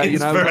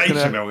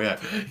 Inspirational,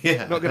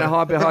 yeah. Not going to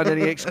hide behind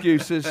any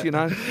excuses.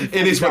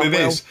 It is what it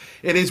is.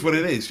 It is what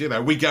it is.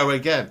 We go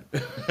again.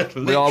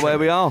 We are where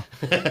we are.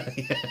 Yeah.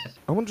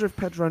 I wonder if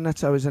Pedro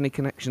Neto has any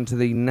connection to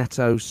the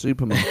Netto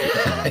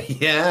supermarket.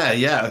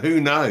 Yeah.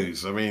 Who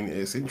knows? I mean,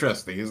 it's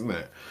interesting, isn't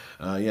it?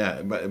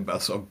 But a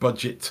sort of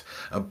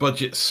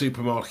budget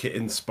supermarket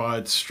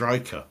inspired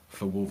striker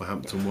for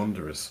Wolverhampton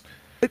Wanderers.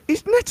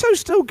 Is Neto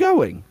still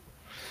going?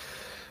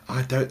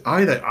 I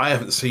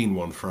haven't seen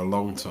one for a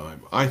long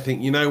time. I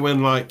think,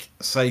 when like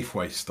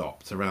Safeway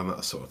stopped around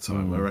that sort of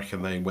time, I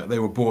reckon they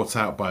were bought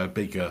out by a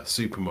bigger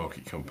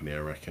supermarket company, I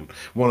reckon.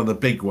 One of the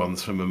big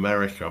ones from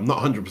America. I'm not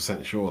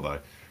 100% sure though.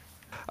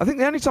 I think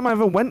the only time I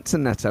ever went to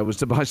Netto was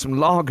to buy some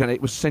lager, and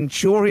it was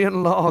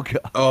Centurion lager.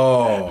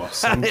 Oh,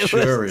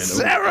 Centurion. It was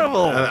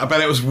terrible. And I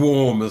bet it was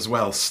warm as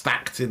well,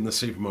 stacked in the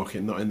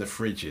supermarket, not in the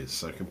fridges,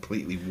 so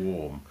completely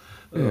warm.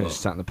 Yeah,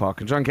 just sat in the park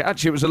and drank it.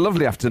 Actually, it was a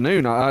lovely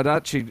afternoon. I'd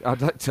like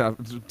to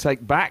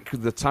take back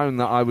the tone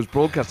that I was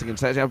broadcasting and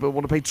say I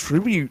want to pay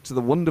tribute to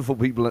the wonderful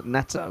people at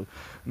Netto,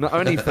 not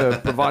only for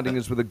providing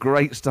us with a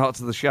great start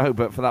to the show,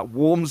 but for that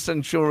warm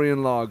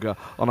Centurion lager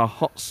on a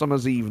hot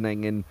summer's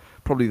evening in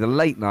probably the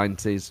late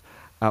 90s.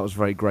 I was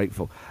very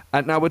grateful.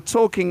 Now, we're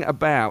talking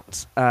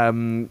about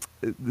the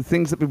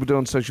things that people do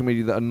on social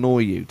media that annoy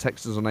you.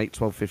 Text us on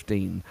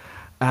 81215.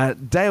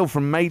 Dale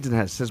from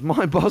Maidenhead says,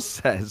 my boss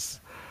says...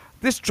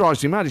 This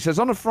drives me mad. He says,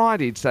 on a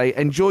Friday, he'd say,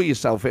 enjoy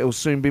yourself, it'll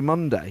soon be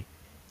Monday.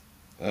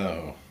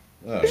 Oh.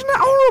 Isn't that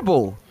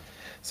horrible?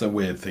 It's a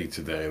weird thing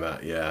to do,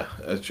 that, yeah.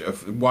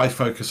 Why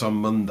focus on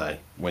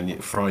Monday when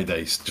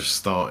Friday's just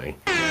starting?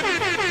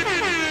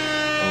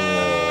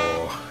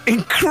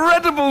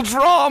 Incredible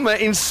drama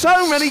in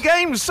so many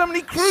games, so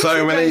many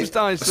crucial games,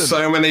 Dyson.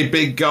 So many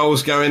big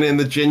goals going in.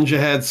 The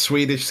gingerhead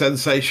Swedish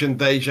sensation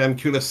Dejan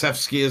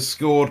Kulusevski has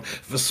scored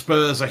for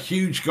Spurs, a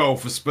huge goal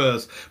for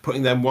Spurs,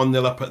 putting them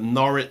 1-0 up at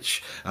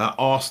Norwich.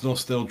 Arsenal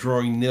still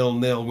drawing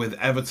 0-0 with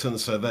Everton,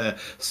 so they're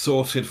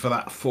sorted for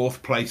that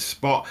fourth place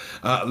spot.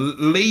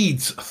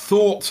 Leeds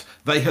thought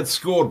they had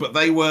scored, but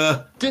they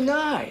were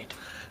denied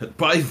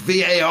by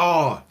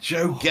VAR.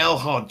 Joe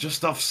Gelhardt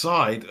just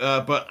offside,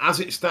 but as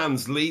it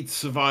stands, Leeds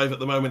survive at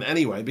the moment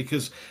anyway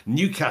because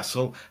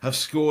Newcastle have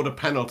scored a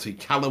penalty.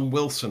 Callum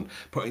Wilson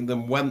putting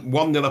them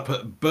 1-0 up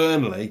at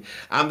Burnley,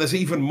 and there's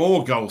even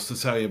more goals to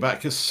tell you about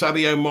because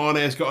Sadio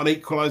Mane has got an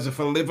equaliser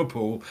for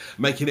Liverpool,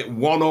 making it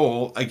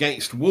 1-1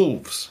 against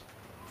Wolves.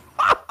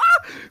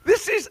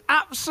 This is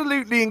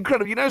absolutely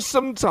incredible.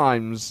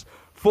 Sometimes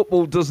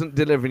football doesn't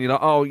deliver and you're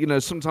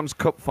like, sometimes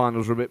cup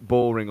finals are a bit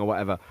boring or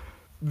whatever.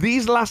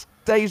 These last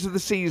days of the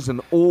season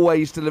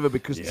always deliver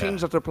because teams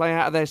have to play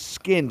out of their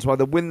skin to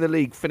either win the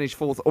league, finish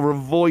fourth, or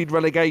avoid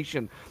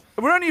relegation.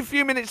 We're only a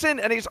few minutes in,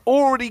 and it's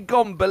already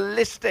gone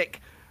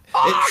ballistic.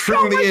 It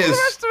truly is.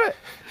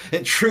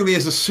 It truly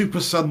is a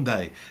Super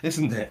Sunday,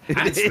 isn't it?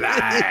 And it's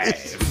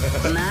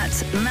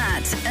live.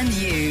 Matt, and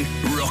you.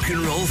 Rock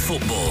and roll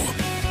football.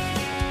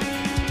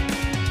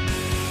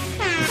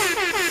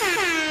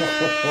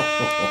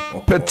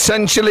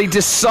 Potentially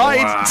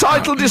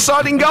title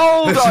deciding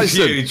goal, This Dyson. is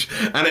huge,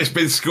 and it's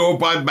been scored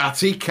by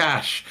Matty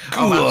Cash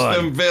of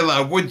Aston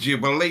Villa. Would you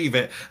believe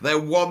it? They're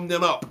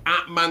 1-0 up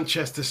at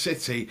Manchester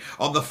City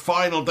on the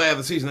final day of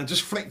the season. I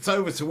just flicked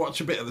over to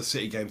watch a bit of the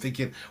City game,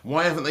 thinking,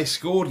 why haven't they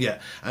scored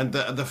yet? And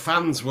the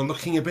fans were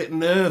looking a bit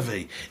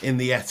nervy in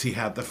the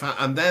Etihad.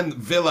 And then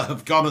Villa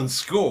have gone and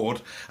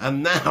scored,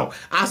 and now,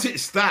 as it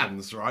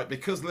stands, right,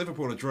 because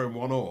Liverpool are drawing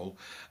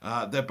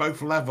 1-1, they're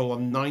both level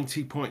on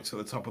 90 points at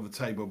the top of the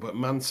table, but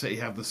Man City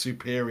have the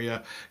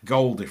superior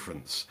goal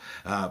difference.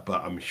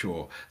 But I'm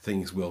sure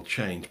things will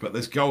change. But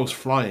there's goals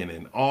flying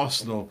in.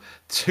 Arsenal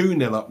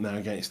 2-0 up now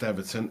against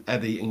Everton.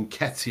 Eddie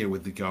Nketiah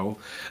with the goal.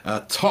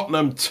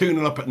 Tottenham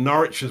 2-0 up at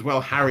Norwich as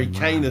well. Harry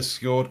Kane has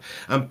scored.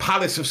 And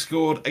Palace have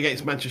scored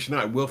against Manchester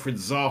United. Wilfried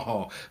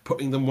Zaha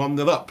putting them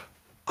 1-0 up.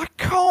 I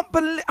can't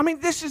believe... I mean,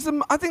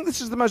 I think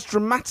this is the most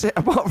dramatic,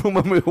 apart from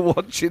when we were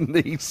watching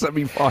the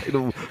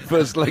semi-final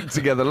first leg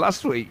together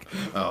last week.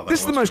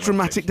 This is the most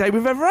dramatic day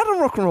we've ever had on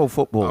Rock and Roll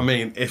Football. I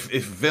mean, if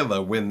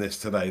Villa win this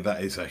today,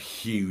 that is a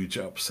huge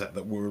upset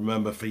that we'll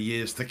remember for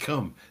years to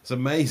come. It's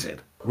amazing.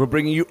 We're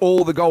bringing you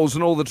all the goals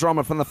and all the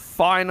drama from the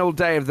final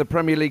day of the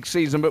Premier League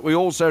season, but we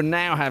also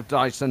now have,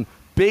 Dyson,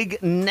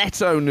 big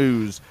Netto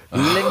news.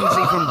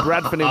 Lindsay from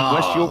Bradford in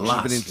West Yorkshire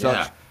has been in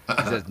touch. Yeah.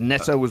 He says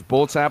Netto was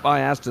bought out by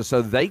Asda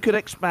so they could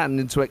expand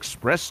into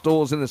express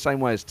stores in the same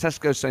way as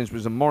Tesco,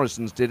 Sainsbury's and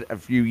Morrison's did a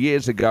few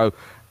years ago.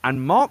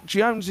 And Mark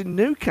Jones in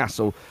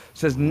Newcastle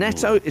says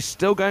Netto is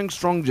still going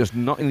strong, just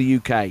not in the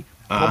UK.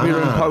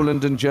 popular in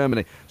Poland and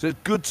Germany. So it's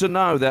good to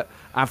know that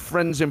our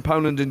friends in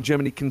Poland and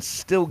Germany can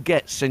still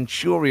get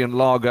Centurion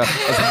lager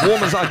as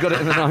warm as I got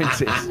it in the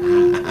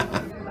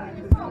 90s.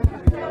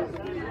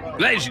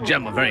 Ladies and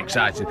gentlemen, very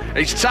excited.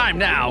 It's time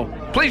now.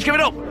 Please give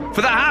it up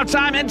for the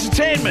halftime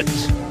entertainment.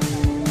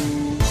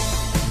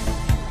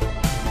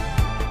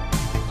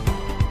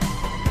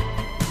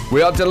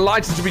 We are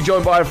delighted to be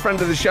joined by a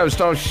friend of the show,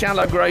 star of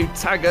Shallow Grave,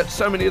 Taggart,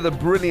 so many other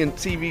brilliant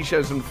TV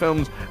shows and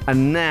films,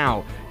 and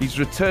now he's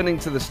returning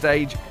to the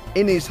stage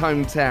in his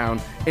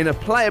hometown in a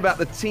play about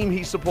the team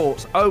he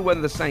supports. Oh,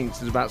 When the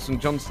Saints is about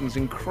St Johnstone's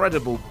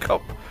incredible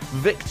cup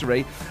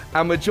victory,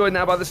 and we're joined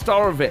now by the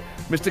star of it,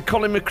 Mr.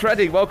 Colin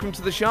McCready. Welcome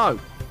to the show.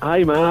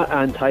 Hi Matt,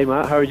 and hi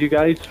Matt, how are you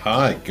guys?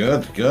 Hi,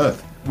 good.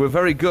 We're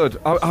very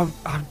good. I'm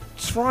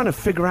trying to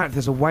figure out if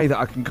there's a way that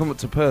I can come up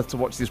to Perth to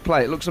watch this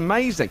play. It looks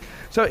amazing.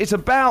 So it's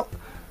about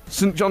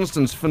St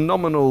Johnstone's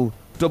phenomenal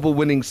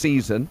double-winning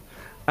season,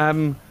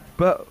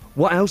 but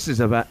what else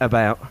is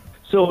about?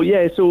 So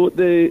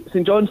the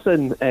St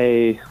Johnstone,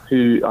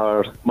 who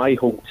are my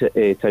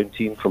hometown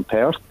team from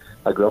Perth.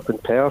 I grew up in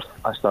Perth.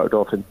 I started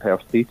off in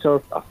Perth Theatre.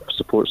 I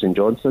support St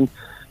Johnstone.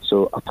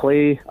 So a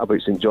play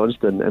about St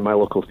Johnstone in my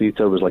local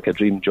theatre was like a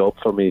dream job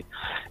for me.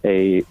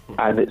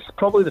 And it's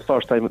probably the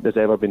first time that there's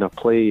ever been a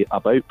play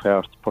about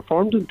Perth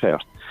performed in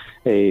Perth.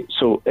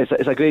 So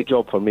it's a great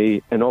job for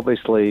me. And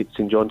obviously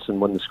St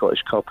Johnstone won the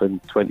Scottish Cup in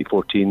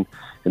 2014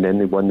 and then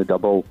they won the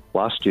double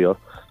last year.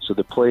 So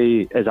the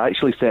play is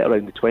actually set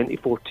around the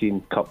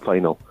 2014 Cup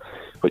final,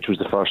 which was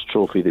the first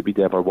trophy that we'd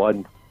ever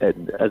won.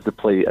 And as the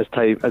play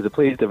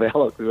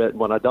developed, we went and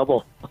won a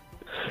double.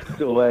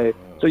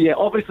 So yeah,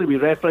 obviously we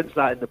reference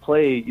that in the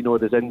play. You know,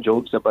 there's in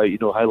jokes about, you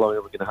know, how long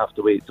are we going to have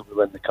to wait till we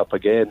win the cup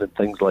again and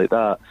things like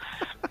that.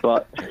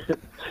 But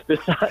the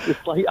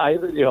slight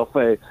irony of,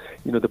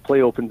 you know, the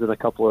play opens in a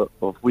couple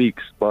of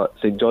weeks, but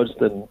St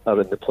Johnstone are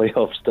in the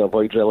playoffs to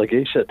avoid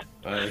relegation.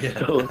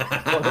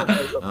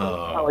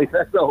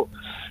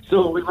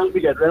 So we might be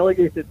getting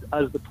relegated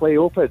as the play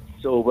opens.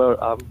 So we're,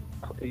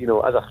 you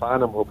know, as a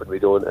fan, I'm hoping we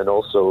don't, and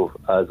also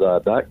as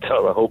an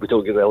actor, I hope we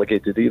don't get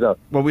relegated either.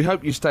 Well, we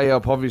hope you stay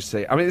up,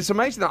 obviously. I mean, it's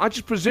amazing that I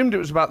just presumed it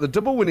was about the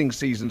double-winning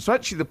season. So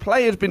actually, the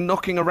play has been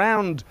knocking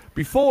around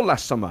before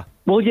last summer.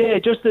 Well, yeah,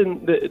 just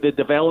in the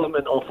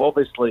development of,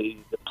 obviously,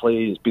 the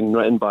play has been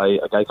written by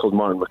a guy called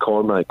Martin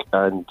McCormack,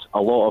 and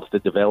a lot of the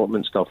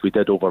development stuff we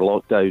did over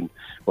lockdown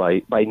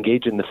by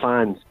engaging the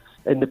fans.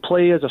 And the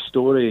play is a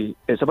story.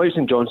 It's about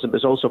St Johnstone, but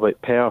it's also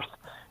about Perth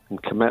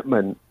and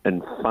commitment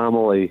and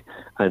family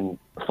and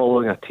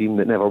following a team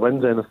that never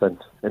wins anything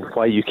and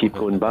why you keep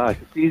going back.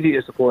 It's easy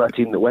to support a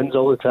team that wins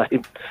all the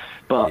time,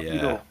 but you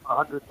know,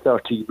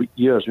 130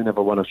 years we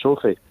never won a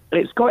trophy.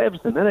 It's got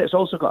everything in it. It's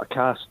also got a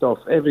cast of,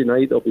 every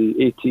night there'll be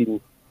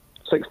 18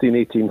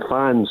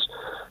 fans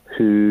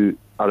who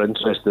are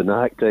interested in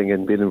acting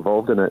and being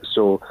involved in it.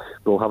 So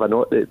we'll have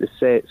the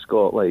set's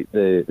got like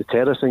the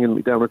terracing in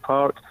McDermott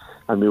Park,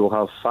 and we will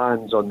have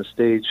fans on the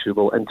stage who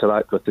will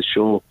interact with the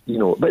show, you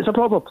know. But it's a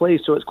proper play,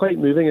 so it's quite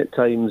moving at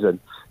times and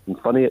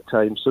funny at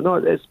times. So no,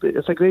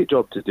 it's a great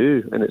job to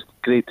do, and it's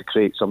great to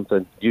create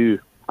something new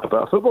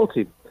about a football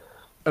team.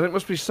 And it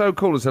must be so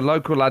cool as a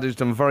local lad who's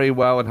done very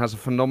well and has a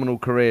phenomenal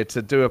career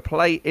to do a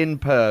play in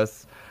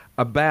Perth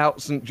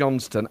about St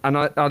Johnstone. And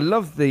I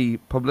love the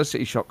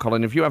publicity shot,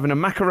 Colin, of you having a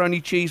macaroni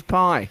cheese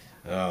pie.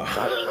 Oh.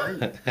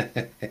 That's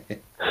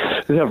right.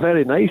 They're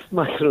very nice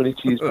macaroni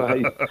cheese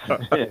pies.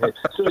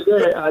 So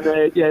yeah,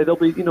 and there'll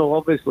be, you know,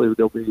 obviously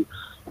we'll be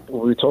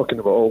talking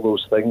about all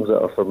those things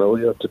that are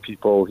familiar to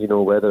people, you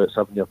know, whether it's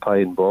having your pie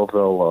in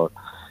Bovril or,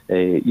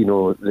 you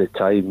know, the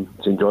time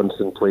St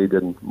Johnstone played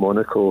in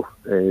Monaco.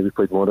 We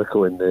played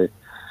Monaco in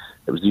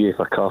it was the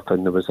UEFA Cup,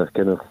 and there was a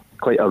kind of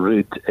quite a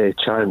rude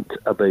chant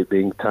about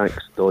being tax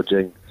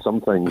dodging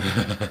something.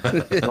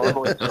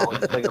 Normally it's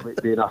always a thing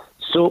about being a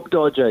soap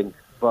dodging.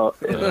 But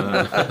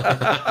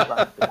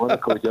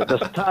Monaco, you're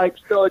just tax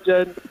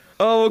dodging.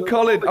 Oh, well,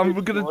 Colin, I'm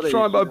going to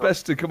try my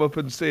best to come up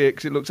and see it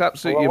because it looks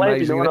absolutely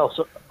amazing.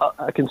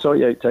 I can sort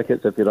you out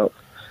tickets if you're up.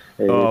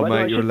 Oh,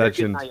 mate, you're a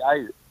legend.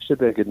 Should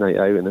be a good night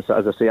out. And as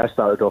I say, I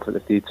started off at the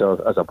theatre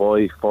as a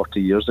boy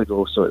 40 years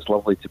ago, so it's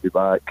lovely to be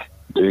back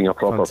doing a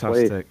proper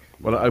play.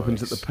 Well, it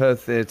opens at the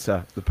Perth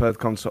Theatre, the Perth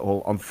Concert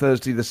Hall, on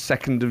Thursday the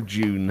 2nd of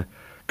June.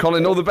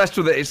 Colin, all the best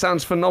with it. It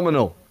sounds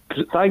phenomenal.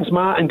 Thanks,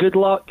 Matt, and good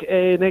luck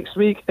next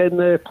week in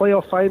the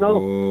playoff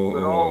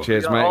final.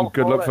 Cheers, mate, and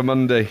good luck for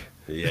Monday.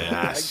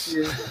 Yes.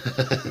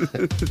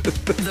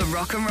 The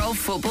Rock and Roll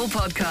Football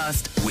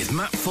Podcast with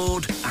Matt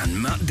Ford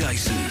and Matt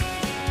Dyson.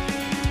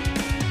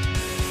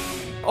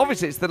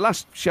 Obviously, it's the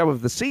last show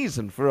of the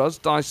season for us.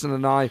 Dyson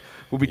and I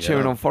will be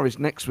cheering on Forest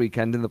next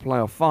weekend in the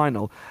playoff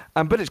final.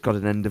 But it's got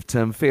an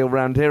end-of-term feel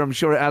round here. I'm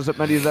sure it has at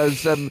many of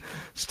those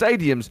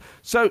stadiums.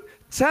 So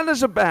tell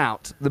us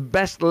about the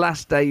best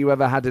last day you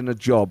ever had in a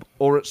job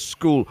or at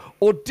school.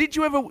 Or did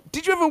you ever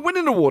win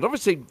an award?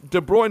 Obviously,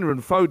 De Bruyne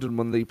and Foden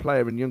won the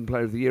Player and Young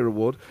Player of the Year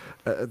award.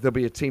 There'll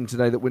be a team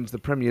today that wins the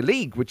Premier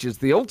League, which is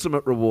the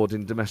ultimate reward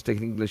in domestic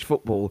English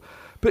football.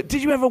 But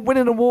did you ever win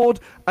an award?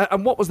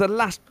 And what was the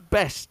last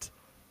best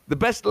The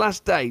best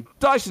last day.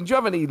 Dyson, do you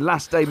have any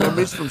last day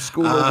memories from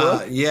school or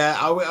work?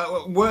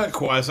 Yeah,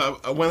 work-wise,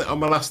 when, on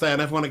my last day, I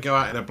never want to go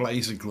out in a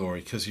blaze of glory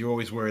because you're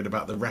always worried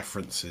about the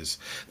references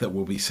that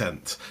will be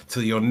sent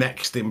to your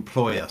next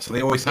employer. So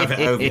they always have it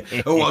over.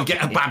 Oh, I'll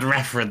get a bad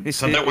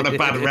reference. I don't want a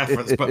bad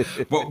reference.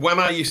 But when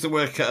I used to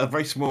work at a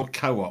very small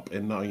co-op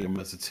in Nottingham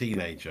as a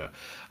teenager,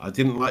 I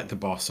didn't like the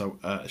boss.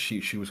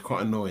 She was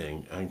quite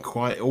annoying and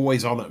quite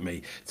always on at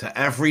me. To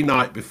every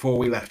night before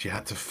we left, you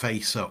had to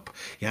face up.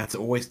 You had to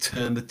always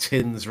turn the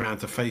tins around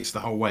to face the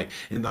whole way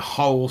in the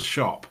whole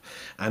shop.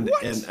 And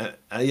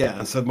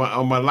so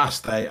on my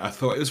last day, I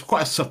thought it was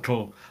quite a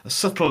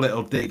subtle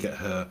little dig at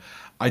her.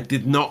 I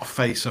did not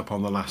face up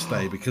on the last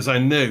day because I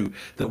knew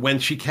that when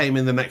she came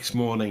in the next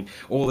morning,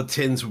 all the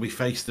tins would be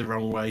faced the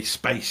wrong way,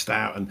 spaced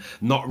out and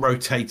not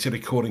rotated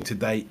according to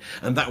date,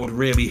 and that would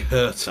really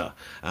hurt her.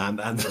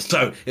 And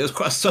so it was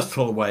quite a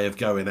subtle way of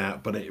going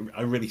out, but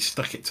I really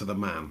stuck it to the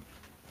man.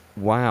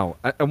 Wow.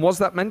 And was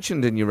that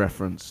mentioned in your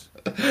reference?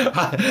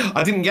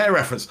 I didn't get a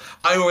reference.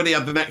 I already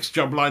had the next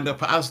job lined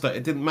up at Asda.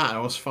 It didn't matter.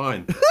 I was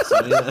fine.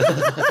 So,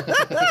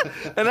 yeah.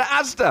 And at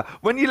Asda,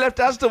 when you left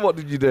Asda, what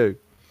did you do?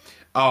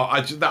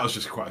 Oh, that was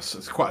just quite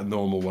a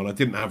normal one. I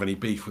didn't have any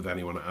beef with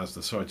anyone at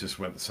Asda, so I just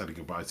went and said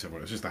goodbye to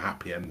everyone. It was just a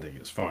happy ending.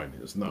 It's fine.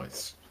 It was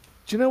nice.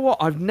 Do you know what?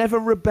 I've never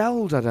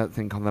rebelled, I don't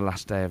think, on the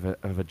last day of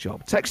a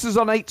job. Text us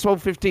on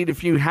 81215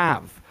 if you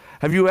have.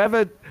 Have you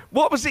ever...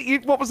 What was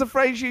the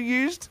phrase you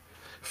used?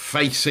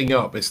 Facing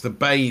up. It's the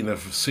bane of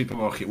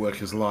supermarket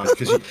workers' lives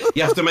because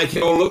you have to make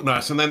it all look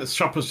nice, and then the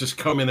shoppers just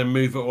come in and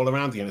move it all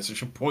around again. It's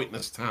such a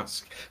pointless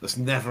task that's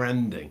never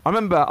ending. I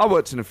remember I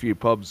worked in a few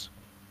pubs,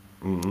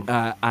 and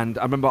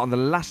I remember on the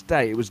last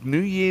day, it was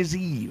New Year's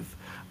Eve,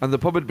 and the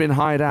pub had been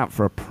hired out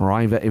for a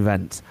private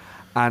event,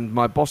 and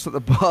my boss at the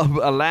pub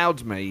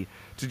allowed me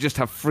to just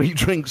have free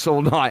drinks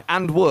all night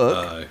and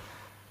work.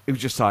 It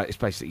was just like, it's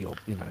basically,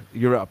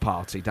 you're at a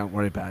party, don't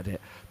worry about it.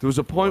 There was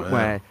a point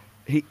where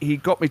he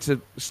got me to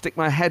stick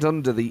my head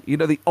under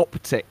the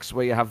optics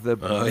where you have the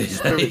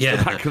spirits at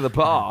the back of the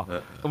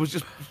bar. I was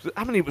just,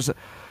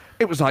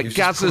 it was like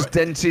Gazza's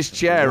dentist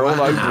chair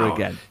all over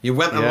again. You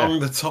went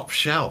along the top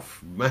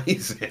shelf.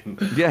 Amazing.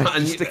 Yeah,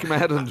 and sticking my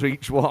head under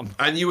each one.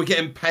 And you were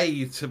getting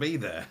paid to be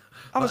there.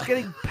 I was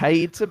getting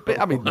paid to be...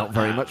 I mean, not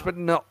very much, but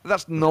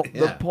that's not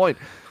the point.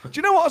 Do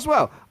you know what, as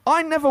well?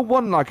 I never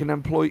won like an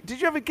employee...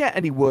 Did you ever get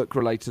any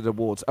work-related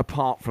awards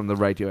apart from the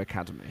Radio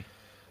Academy?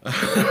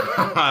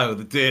 Oh,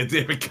 the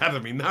Dear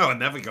Academy. No, I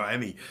never got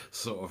any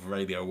sort of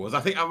radio awards.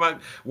 I think I might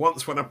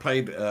once when I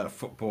played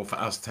football for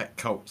Aztec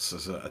Colts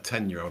as a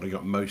 10-year-old, I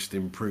got most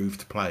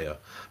improved player.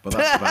 But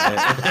that's about it.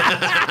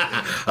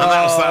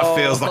 That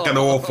feels like an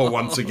awful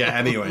one to get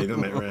anyway,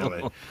 doesn't it,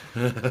 really?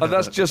 And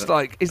that's just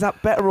like, is that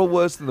better or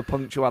worse than the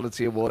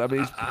punctuality award? I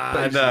mean,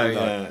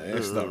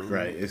 it's not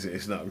great, is it?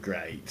 It's not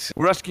great.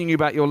 We're asking you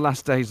about your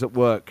last days at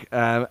work.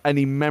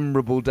 Any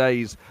memorable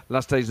days,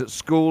 last days at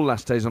school,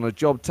 last days on a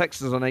job.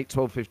 Text us on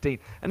 81215.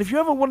 And if you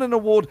ever won an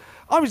award,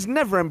 I was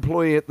never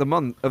employee of the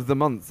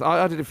month.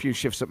 I did a few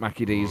shifts at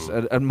Mackie D's,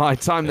 and my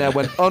time there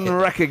went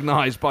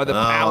unrecognised by the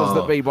powers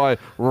that be, by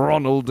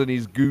Ronald and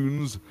his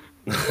goons.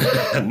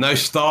 No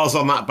stars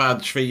on that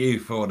badge for you,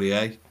 40,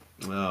 eh?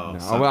 No,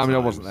 I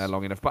wasn't there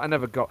long enough, but I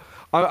never got...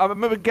 I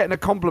remember getting a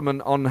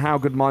compliment on how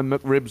good my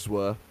McRibs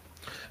were.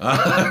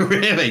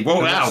 Really?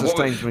 Well, wow.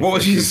 What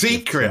was your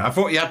secret? I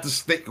thought you had to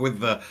stick with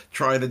the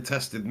tried and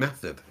tested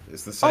method.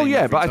 It's the same. Oh,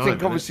 yeah, but I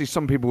think obviously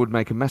some people would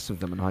make a mess of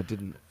them, and I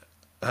didn't.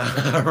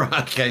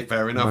 Right, okay,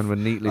 fair enough. Mine were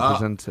neatly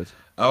presented.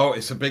 Oh,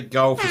 it's a big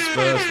goal for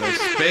Spurs,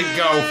 this. Big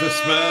goal for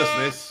Spurs,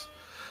 this.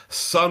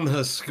 Son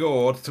has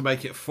scored to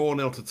make it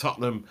 4-0 to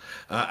Tottenham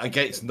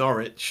against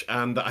Norwich,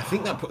 and I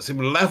think that puts him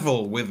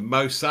level with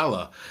Mo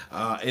Salah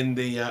in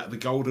the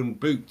Golden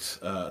Boot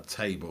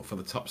table for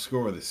the top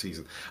scorer this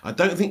season. I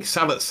don't think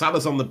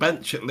Salah's on the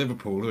bench at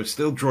Liverpool, who are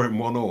still drawing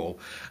 1-1,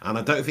 and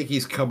I don't think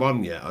he's come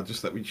on yet.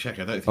 Let me check.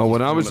 I don't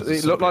think.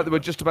 It looked like they were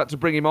just about to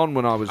bring him on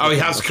when I was. Oh, he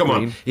has come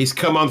on. He's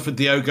come on for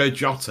Diogo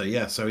Jota.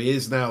 Yeah, so he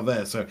is now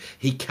there. So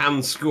he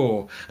can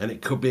score, and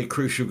it could be a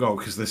crucial goal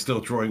because they're still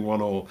drawing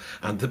 1-1,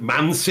 and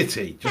Man City,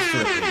 just to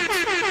repeat,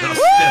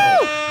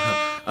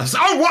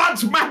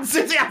 what? Man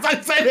City, as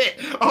I said it!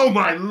 Oh,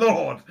 my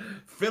Lord.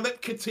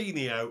 Philip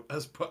Coutinho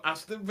has put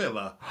Aston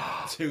Villa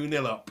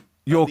 2-0 up.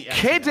 You're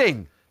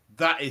kidding!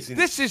 That is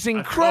this is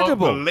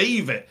incredible. I can't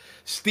believe it.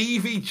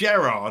 Stevie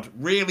Gerrard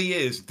really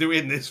is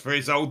doing this for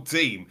his old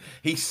team.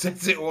 He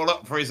sets it all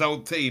up for his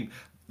old team.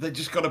 They've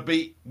just got to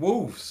beat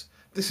Wolves.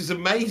 This is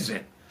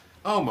amazing.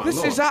 Oh, my Lord.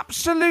 This is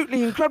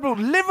absolutely incredible.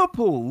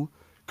 Liverpool...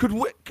 are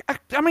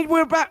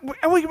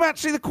we about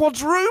to see the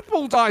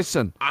quadruple,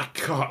 Dyson? I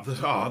can't.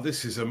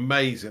 This is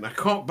amazing. I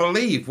can't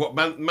believe what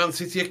Man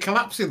City are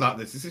collapsing like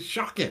this. This is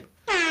shocking.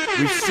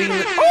 We've seen.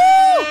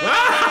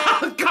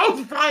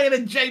 Goals flying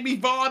and Jamie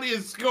Vardy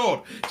has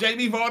scored.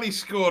 Jamie Vardy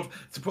scored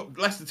to put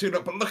Leicester 2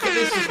 up, but look at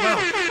this as well.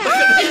 Look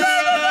at this.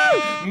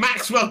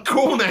 Maxwell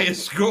Cornet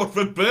has scored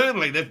for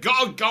Burnley. They've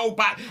got a goal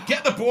back.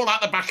 Get the ball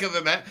out the back of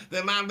the net.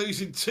 They're now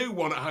losing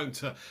 2-1 at home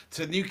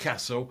to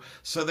Newcastle,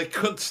 so there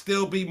could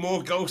still be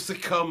more goals to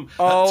come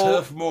at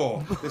Turf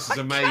Moor. This is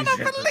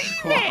amazing.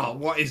 Wow,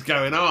 what is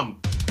going on?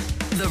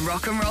 The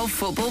Rock and Roll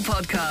Football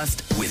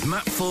Podcast with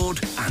Matt Ford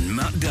and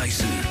Matt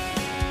Dyson.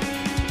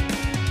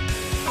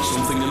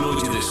 Something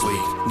annoyed you this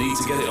week? Need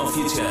to get it off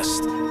your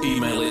chest?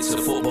 Email it to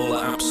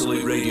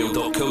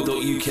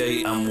football@absoluteradio.co.uk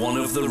and one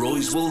of the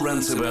Roys will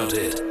rant about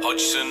it.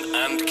 Hodgson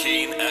and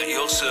Keane at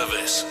your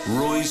service.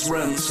 Roy's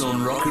Rants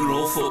on Rock and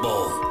Roll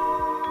Football.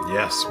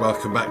 Yes,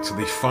 welcome back to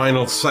the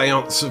final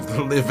seance of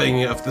the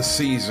living of the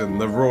season.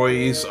 The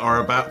Roys are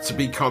about to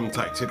be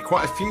contacted.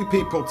 Quite a few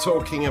people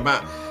talking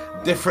about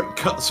different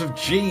cuts of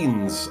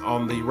jeans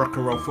on the Rock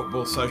and Roll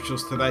Football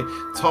socials today.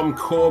 Tom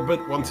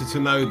Corbett wanted to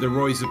know the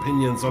Roy's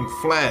opinions on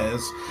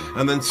flares,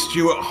 and then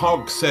Stuart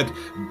Hogg said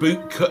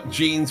boot-cut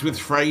jeans with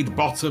frayed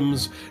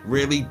bottoms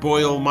really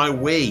boil my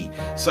wee.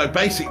 So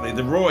basically,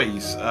 the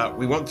Roy's,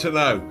 we want to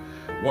know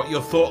what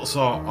your thoughts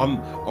are on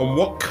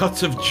what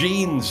cut of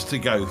jeans to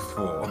go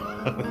for.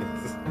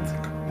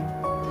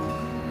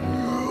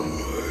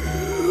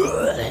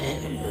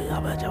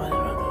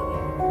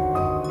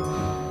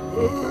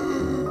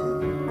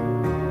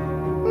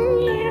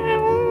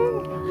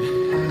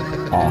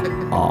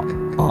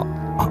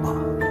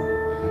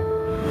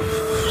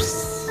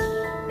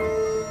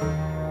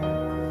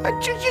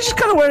 You just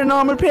gotta wear a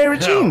normal pair of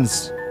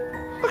jeans.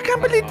 I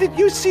can't believe that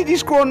you see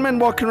these grown men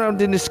walking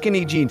around in the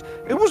skinny jeans.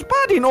 It was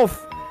bad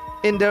enough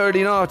in the early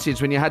noughties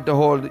when you had the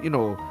whole,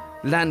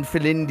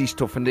 landfill indie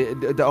stuff and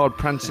the all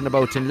prancing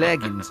about in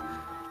leggings.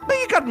 Now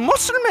you got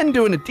muscle men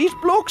doing it. These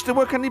blokes, they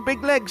work on the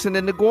big legs and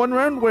then they're going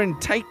around wearing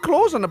tight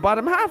clothes on the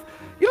bottom half.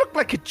 You look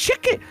like a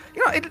chicken.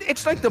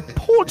 It's like the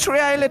poultry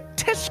aisle at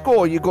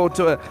Tesco. You go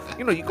to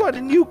you go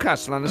to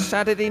Newcastle on a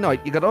Saturday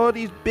night. You got all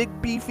these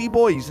big beefy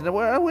boys and they're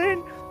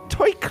wearing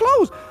tight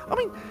clothes. I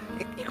mean,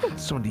 you go to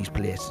some of these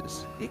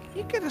places,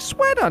 you get a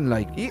sweat on,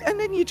 and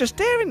then you're just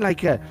staring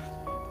they're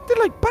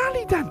like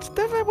ballet dance.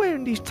 They're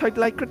wearing these tight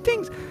lycra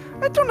things.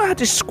 I don't know how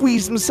to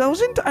squeeze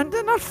themselves into, and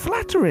they're not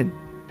flattering.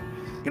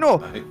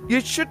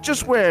 You should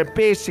just wear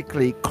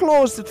basically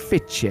clothes that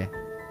fit you,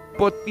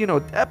 but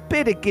a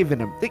bit of giving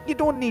them. You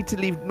don't need to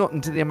leave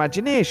nothing to the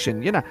imagination.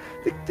 They're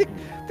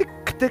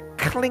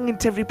clinging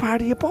to every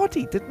part of your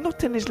body. That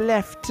nothing is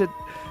left to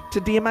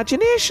the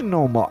imagination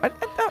no more.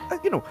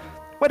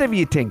 Whatever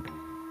you think.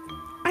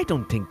 I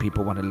don't think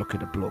people want to look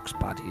at a bloke's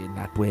body in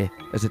that way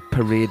as it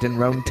parading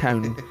round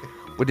town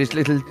with his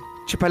little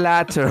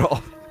chipolata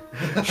or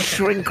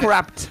shrink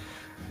wrapped,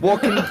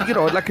 walking,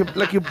 like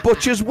a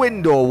butcher's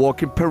window,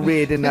 walking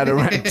parading that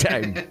around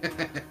town.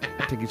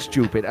 I think it's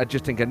stupid. I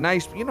just think a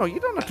nice, you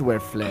don't have to wear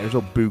flares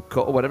or boot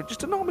cut or whatever.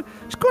 Just a normal.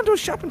 Just go into a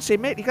shop and say,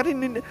 mate, you got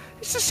in.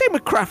 It's the same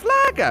with craft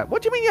lager.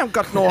 What do you mean you haven't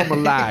got normal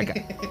lager?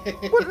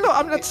 Well, look,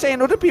 I'm not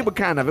saying other people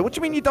can't have it. What do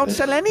you mean you don't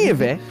sell any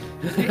of it?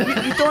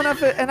 You don't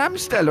have an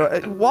Amstel or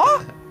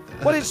what?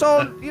 Well, it's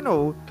all,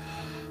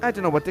 I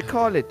don't know what they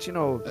call it.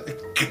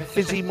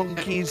 Fizzy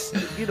monkeys.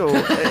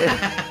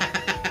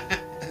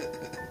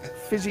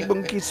 Fizzy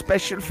Monkey's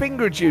special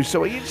finger juice.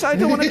 So I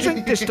don't want to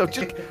drink this stuff.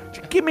 Just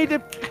give me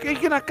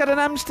you're not got an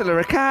Amstel or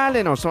a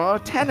Carlin or something, or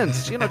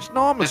Tennent's, just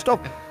normal stuff.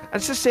 And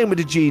it's the same with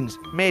the jeans.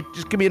 Mate,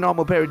 just give me a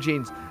normal pair of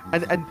jeans.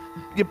 And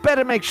you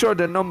better make sure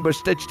the number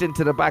stitched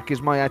into the back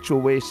is my actual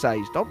waist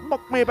size. Don't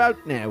muck me about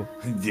now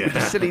with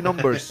the silly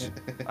numbers.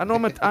 I know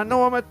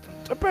I'm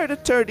about a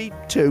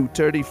 32,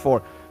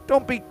 34.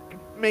 Don't be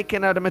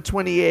making out of a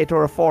 28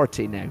 or a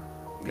 40 now.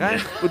 Okay?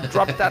 We'll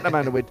drop that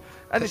amount of weight.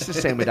 And it's the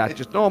same with that.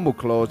 Just normal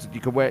clothes that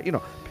you can wear.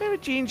 Pair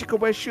of jeans, you can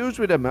wear shoes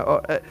with them.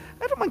 I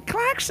don't mind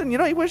Clarkson,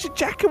 he wears a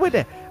jacket with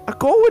it. I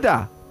go with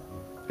that.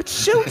 It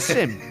suits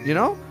him, He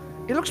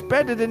looks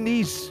better than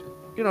these,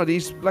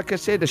 these, like I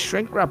say, the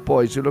shrink wrap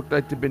boys who look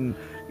like they've been,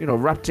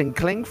 wrapped in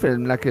cling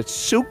film like a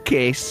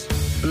suitcase.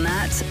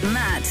 Matt,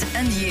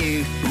 and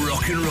you.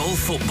 Rock and Roll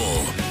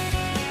Football.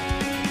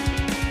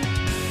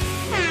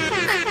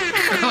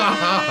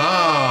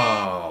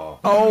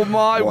 Oh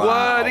my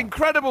word!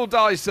 Incredible,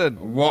 Dyson.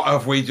 What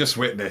have we just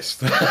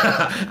witnessed?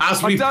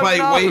 As we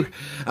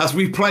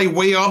play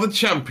 "We Are the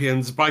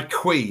Champions" by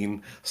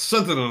Queen,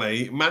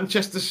 suddenly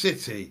Manchester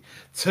City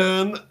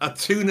turn a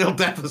 2-0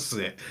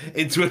 deficit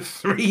into a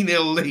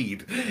 3-0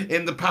 lead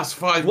in the past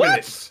 5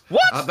 minutes.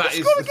 What? That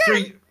is a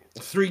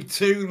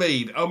 3-2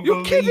 lead. You're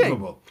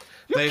Unbelievable.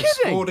 They've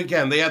kidding. scored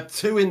again. They had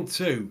 2 in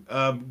 2.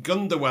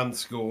 Gundogan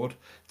scored.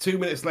 2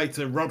 minutes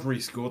later, Rodri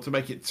scored to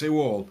make it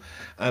 2-2.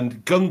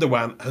 And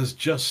Gundogan has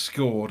just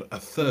scored a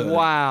third.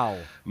 Wow.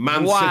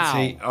 Man Wow.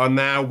 City are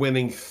now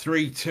winning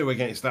 3-2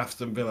 against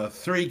Aston Villa.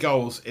 3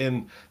 goals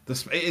in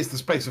it is the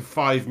space of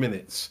 5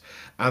 minutes,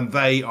 and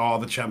they are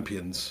the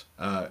champions.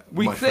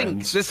 We my think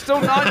friends. there's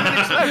still 9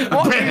 minutes left.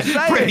 What are you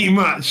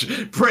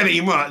saying?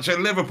 Pretty much.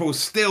 And Liverpool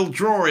still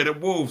drawing at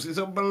Wolves. It's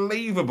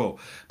unbelievable.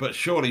 But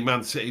surely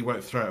Man City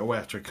won't throw it away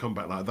after a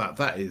comeback like that.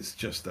 That is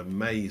just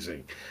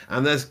amazing.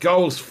 And there's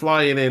goals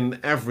flying in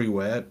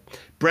everywhere.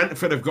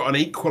 Brentford have got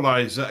an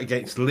equaliser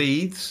against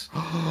Leeds,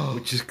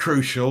 which is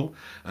crucial.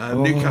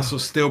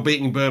 Newcastle's still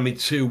beating Burnley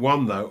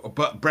 2-1 though,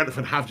 but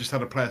Brentford have just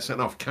had a player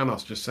sent off.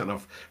 Canos just sent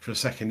off for a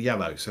second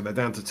yellow, so they're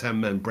down to 10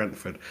 men,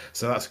 Brentford.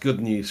 So that's good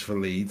news for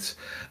Leeds,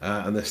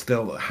 and they're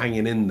still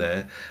hanging in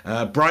there.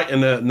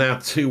 Brighton are now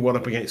 2-1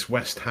 up against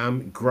West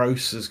Ham.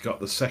 Gross has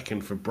got the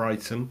second for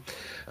Brighton,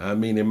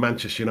 meaning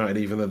Manchester United,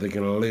 even though they're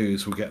going to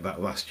lose, will get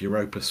that last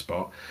Europa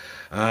spot.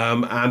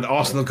 And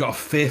Arsenal have got a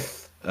fifth.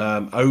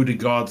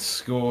 Odegaard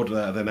scored.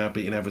 They're now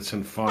beating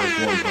Everton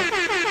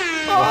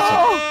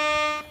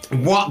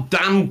 5-1. What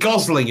Dan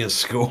Gosling has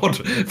scored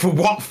for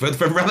Watford,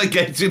 for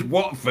relegated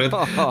Watford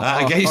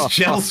against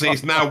Chelsea.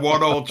 It's now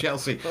 1-1.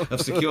 Chelsea have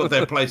secured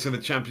their place in the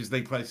Champions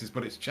League places,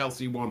 but it's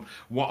Chelsea 1,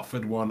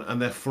 Watford 1,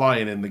 and they're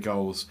flying in the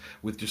goals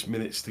with just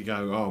minutes to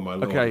go. Oh my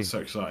lord, it's so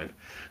exciting.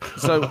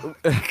 So,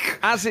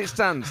 as it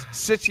stands,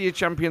 City are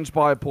champions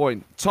by a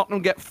point.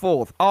 Tottenham get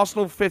 4th,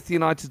 Arsenal 5th,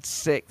 United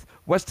 6th,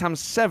 West Ham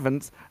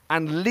 7th,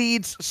 and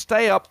Leeds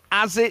stay up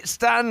as it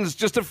stands.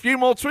 Just a few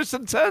more twists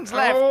and turns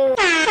left.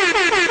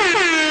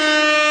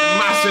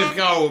 Massive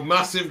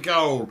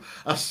goal.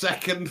 A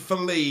second for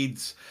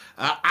Leeds.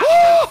 At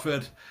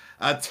Brentford.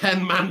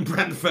 10-man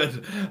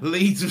Brentford.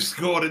 Leeds have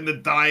scored in the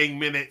dying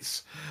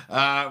minutes.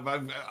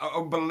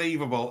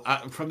 Unbelievable.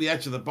 From the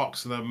edge of the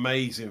box, an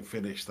amazing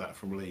finish that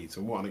from Leeds.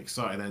 And what an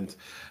exciting end.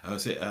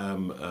 Was it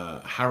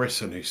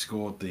Harrison who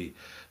scored the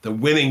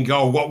winning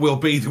goal? What will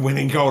be the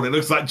winning goal? It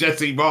looks like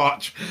Jesse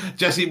Marsch.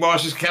 Jesse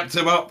Marsch has kept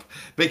him up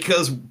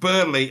because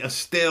Burnley are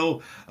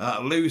still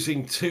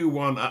losing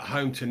 2-1 at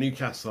home to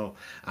Newcastle.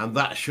 And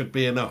that should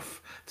be enough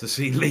to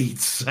see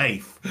Leeds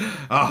safe.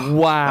 Oh,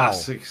 wow.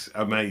 That's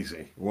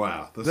amazing.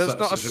 Wow. There's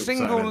not a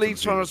single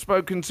Leeds fan I've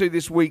spoken to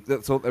this week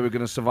that thought they were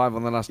going to survive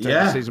on the last day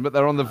of the season, but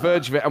they're on the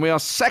verge of it, and we are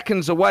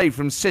seconds away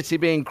from City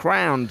being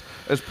crowned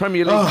as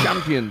Premier League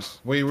champions.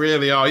 We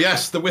really are.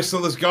 Yes, the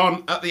whistle has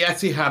gone at the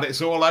Etihad.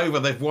 It's all over.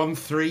 They've won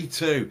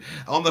 3-2.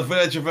 On the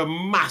verge of a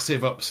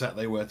massive upset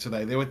they were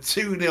today. They were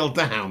 2-0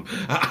 down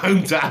at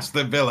home to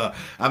Aston Villa,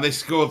 and they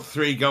scored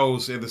 3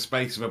 goals in the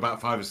space of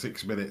about 5 or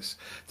 6 minutes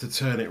to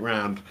turn it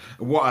round.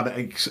 What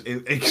an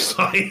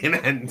exciting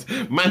end.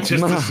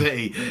 Manchester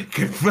City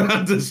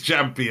confirmed as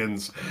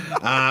champions.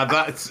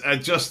 That's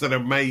just an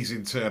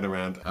amazing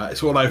turnaround.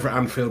 It's all over at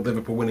Anfield.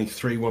 Liverpool winning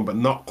 3-1, but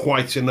not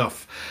quite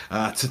enough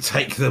to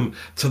take them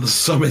to the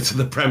summit of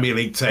the Premier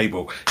League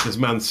table, because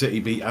Man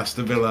City beat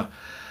Aston Villa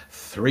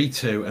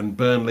 3-2, and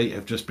Burnley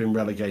have just been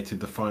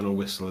relegated. The final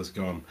whistle has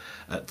gone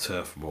at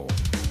Turf Moor.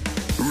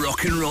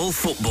 Rock and Roll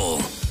Football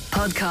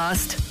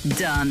podcast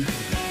done.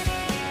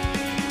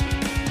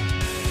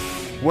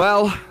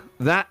 Well,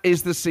 that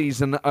is the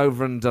season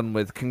over and done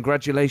with.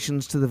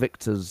 Congratulations to the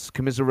victors.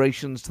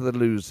 Commiserations to the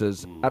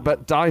losers.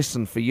 But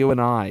Dyson, for you and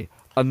I,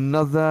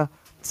 another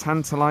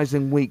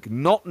tantalising week,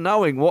 not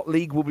knowing what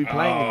league we'll be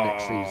playing in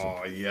next season.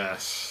 Oh,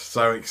 yes.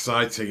 So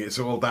exciting. It's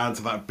all down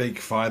to that big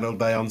final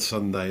day on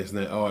Sunday, isn't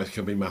it? Oh, it's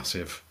going to be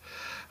massive.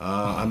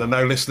 And I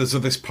know listeners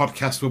of this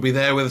podcast will be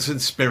there with us in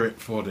spirit,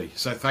 Fordy.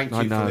 So thank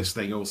you for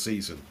listening all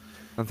season.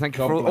 And thank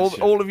you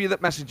for all of you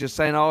that message us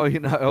saying,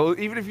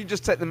 even if you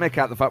just take the mick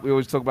out of the fact we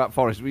always talk about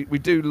Forest, we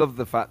do love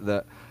the fact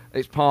that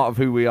it's part of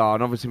who we are,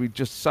 and obviously we're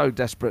just so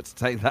desperate to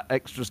take that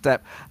extra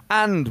step.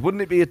 And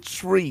wouldn't it be a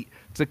treat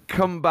to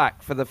come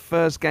back for the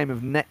first game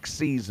of next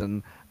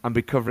season and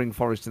be covering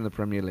Forest in the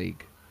Premier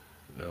League?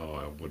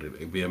 No,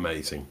 it'd be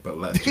amazing. But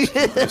let's just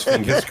keep those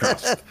fingers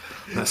crossed.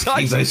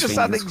 I just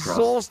sound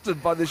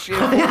exhausted by the sheer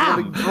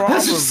drama.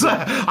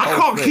 I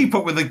can't keep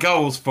up with the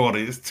goals for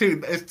it.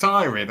 It's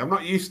tiring. I'm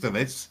not used to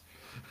this.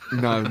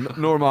 No,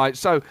 nor am I.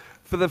 So,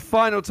 for the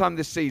final time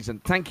this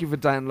season, thank you for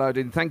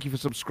downloading. Thank you for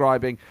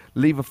subscribing.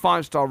 Leave a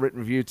 5-star written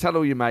review. Tell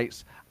all your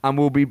mates. And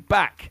we'll be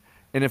back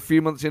in a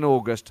few months in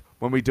August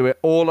when we do it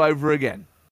all over again.